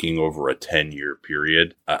really looking over a 10-year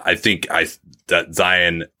period, I think that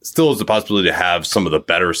Zion still has the possibility to have some of the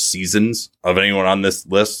better seasons of anyone on this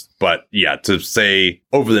list. But yeah, to say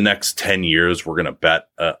over the next 10 years, we're going to bet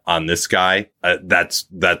on this guy, that's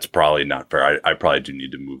probably not fair. I probably do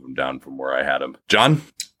need to move him down from where I had him. John?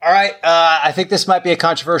 All right. I think this might be a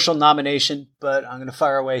controversial nomination, but I'm going to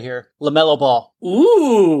fire away here. LaMelo Ball.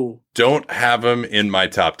 Ooh. Don't have him in my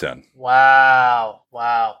top 10. Wow.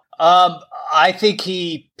 I think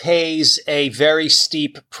he pays a very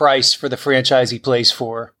steep price for the franchise he plays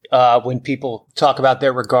for. when people talk about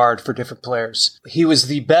their regard for different players. He was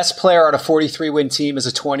the best player on a 43-win team as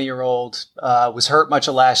a 20-year-old, was hurt much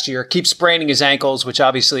of last year, keeps spraining his ankles, which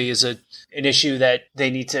obviously is an issue that they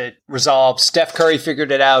need to resolve. Steph Curry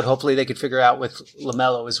figured it out. Hopefully they could figure out with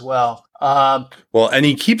LaMelo as well. Well, and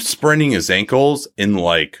he keeps spraining his ankles in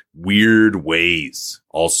like weird ways.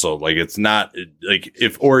 Also, like it's not like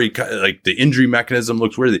the injury mechanism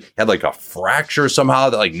looks weird. He had like a fracture somehow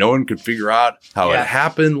that like no one could figure out how it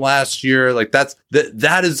happened last year. Like that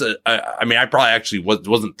is I mean, I probably actually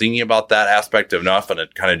wasn't thinking about that aspect enough, and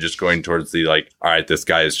it kind of just going towards the like, all right, this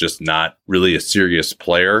guy is just not really a serious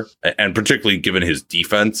player, and particularly given his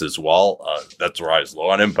defense as well. That's where I was low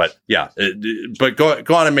on him, but yeah, but go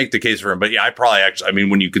on and make the case for him. But yeah, I mean,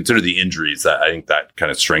 when you consider the injuries, I think that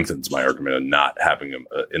kind of strengthens my argument of not having him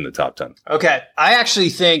in the top 10. Okay. I actually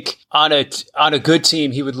think on a good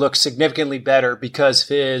team, he would look significantly better because of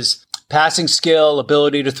his passing skill,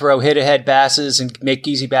 ability to throw hit-ahead passes and make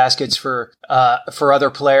easy baskets for other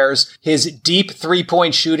players. His deep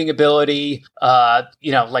three-point shooting ability,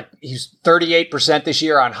 like he's 38% this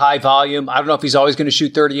year on high volume. I don't know if he's always going to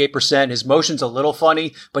shoot 38%. His motion's a little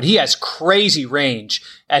funny, but he has crazy range.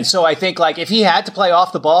 And so I think like if he had to play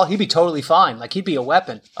off the ball, he'd be totally fine. Like he'd be a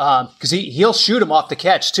weapon. Cause he'll shoot him off the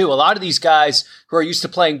catch too. A lot of these guys who are used to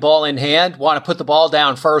playing ball in hand want to put the ball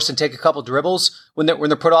down first and take a couple dribbles when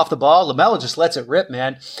they're put off the ball. LaMelo just lets it rip,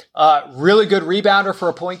 man. Really good rebounder for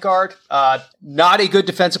a point guard. Not a good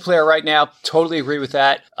defensive player right now. Totally agree with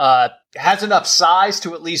that. Has enough size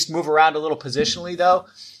to at least move around a little positionally though.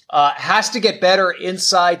 Has to get better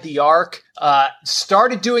inside the arc.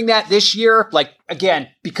 Started doing that this year. Like, again,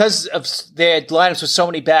 because of they had lineups with so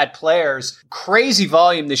many bad players, crazy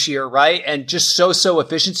volume this year, right? And just so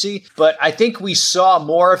efficiency. But I think we saw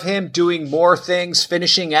more of him doing more things,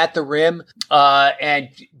 finishing at the rim, and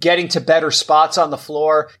getting to better spots on the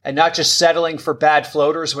floor and not just settling for bad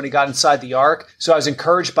floaters when he got inside the arc. So I was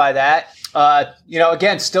encouraged by that.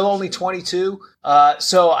 Again, still only 22.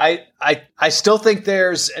 So I still think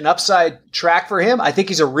there's an upside track for him. I think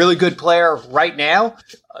he's a really good player right now.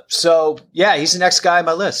 So yeah, he's the next guy on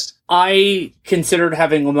my list. I considered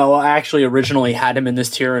having LaMelo. I actually originally had him in this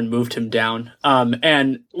tier and moved him down.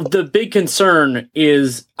 And the big concern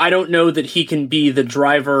is I don't know that he can be the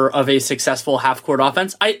driver of a successful half-court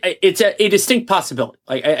offense. It's a distinct possibility.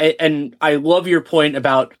 And I love your point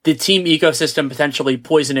about the team ecosystem potentially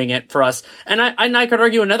poisoning it for us. And I could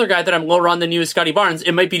argue another guy that I'm lower on than you is Scotty Barnes.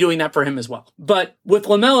 It might be doing that for him as well. But with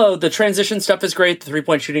LaMelo, the transition stuff is great. The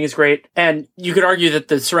three-point shooting is great. And you could argue that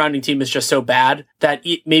the surrounding team is just so bad that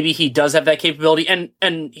maybe he does have that capability. And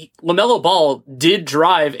LaMelo Ball did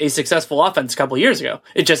drive a successful offense a couple of years ago.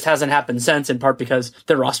 It just hasn't happened since, in part because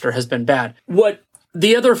the roster has been bad. What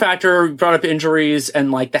the other factor, brought up injuries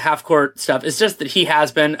and like the half court stuff, is just that he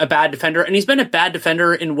has been a bad defender, and he's been a bad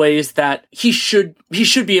defender in ways that he should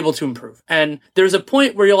be able to improve. And there's a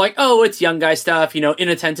point where you're like, oh, it's young guy stuff,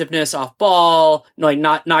 inattentiveness off ball, like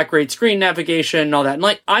not great screen navigation and all that. And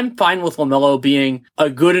like, I'm fine with LaMelo being a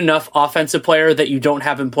good enough offensive player that you don't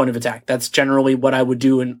have in point of attack. That's generally what I would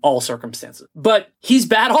do in all circumstances. But he's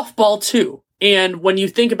bad off ball too. And when you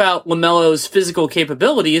think about LaMelo's physical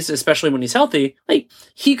capabilities, especially when he's healthy, like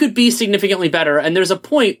he could be significantly better. And there's a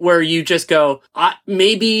point where you just go,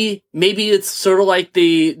 maybe it's sort of like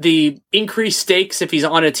the increased stakes if he's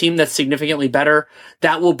on a team that's significantly better,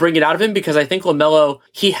 that will bring it out of him. Because I think LaMelo,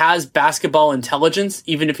 he has basketball intelligence,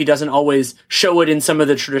 even if he doesn't always show it in some of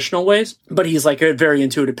the traditional ways. But he's like a very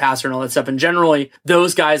intuitive passer and all that stuff. And generally,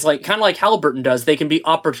 those guys, like kind of like Halliburton does, they can be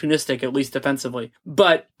opportunistic, at least defensively.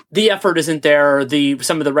 But the effort isn't there.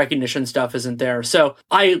 Some of the recognition stuff isn't there. So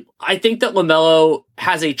I think that LaMelo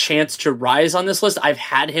has a chance to rise on this list. I've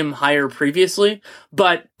had him higher previously,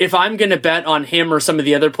 but if I'm going to bet on him or some of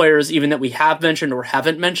the other players, even that we have mentioned or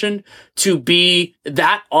haven't mentioned, to be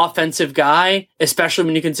that offensive guy, especially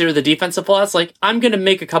when you consider the defensive flaws, like I'm going to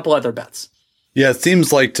make a couple other bets. Yeah, it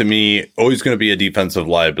seems like to me, always going to be a defensive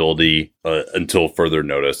liability until further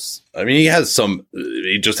notice. I mean,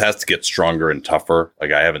 he just has to get stronger and tougher.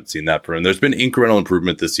 Like, I haven't seen that for him. There's been incremental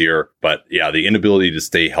improvement this year, but yeah, the inability to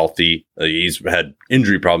stay healthy. He's had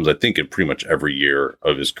injury problems, I think, in pretty much every year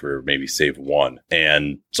of his career, maybe save one.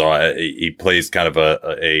 And so he plays kind of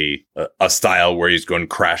a style where he's going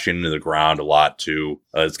crashing into the ground a lot too.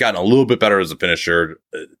 It's gotten a little bit better as a finisher.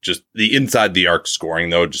 Just the inside the arc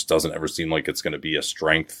scoring, though, just doesn't ever seem like it's going to be a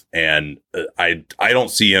strength. And I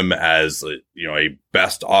don't see him as a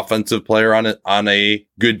best offensive player on a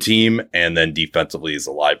good team, and then defensively is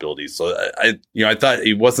a liability. So I thought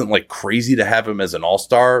it wasn't like crazy to have him as an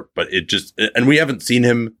all-star, but and we haven't seen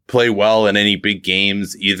him play well in any big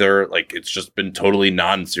games either. Like, it's just been totally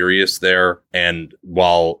non-serious there. And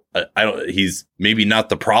while he's maybe not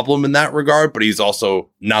the problem in that regard, but he's also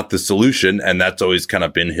not the solution. And that's always kind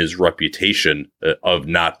of been his reputation of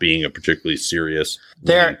not being a particularly serious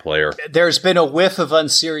player. There's been a whiff of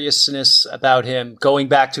unseriousness about him going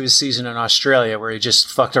back to his season in Australia, where he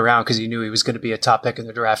just fucked around because he knew he was going to be a top pick in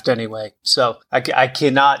the draft anyway. So I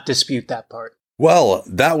cannot dispute that part. Well,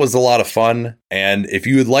 that was a lot of fun. And if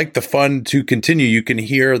you would like the fun to continue, you can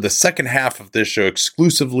hear the second half of this show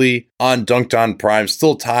exclusively on Dunked On Prime.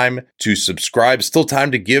 Still time to subscribe. Still time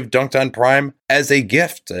to give Dunked On Prime as a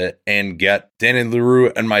gift and get Danny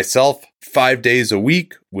Leroux and myself 5 days a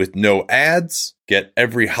week with no ads. Get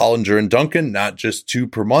every Hollinger and Duncan, not just 2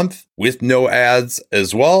 per month, with no ads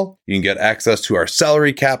as well. You can get access to our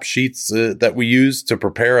salary cap sheets that we use to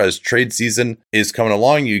prepare as trade season is coming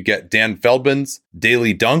along. You get Dan Feldman's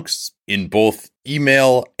daily dunks in both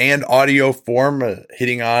email and audio form,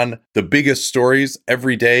 hitting on the biggest stories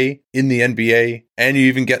every day in the NBA. And you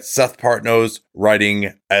even get Seth Partnow's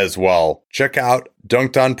writing as well. Check out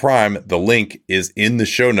Dunked On Prime. The link is in the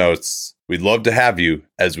show notes. We'd love to have you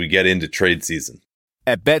as we get into trade season.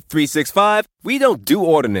 At Bet365, we don't do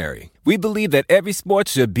ordinary. We believe that every sport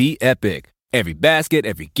should be epic. Every basket,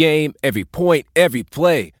 every game, every point, every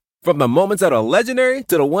play. From the moments that are legendary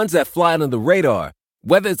to the ones that fly under the radar.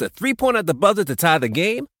 Whether it's a three-pointer at the buzzer to tie the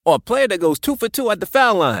game or a player that goes 2 for 2 at the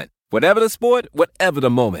foul line. Whatever the sport, whatever the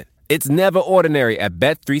moment. It's never ordinary at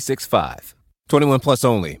Bet365. 21 plus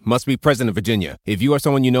only. Must be present in Virginia. If you or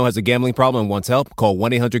someone you know has a gambling problem and wants help, call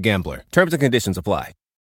 1-800-GAMBLER. Terms and conditions apply.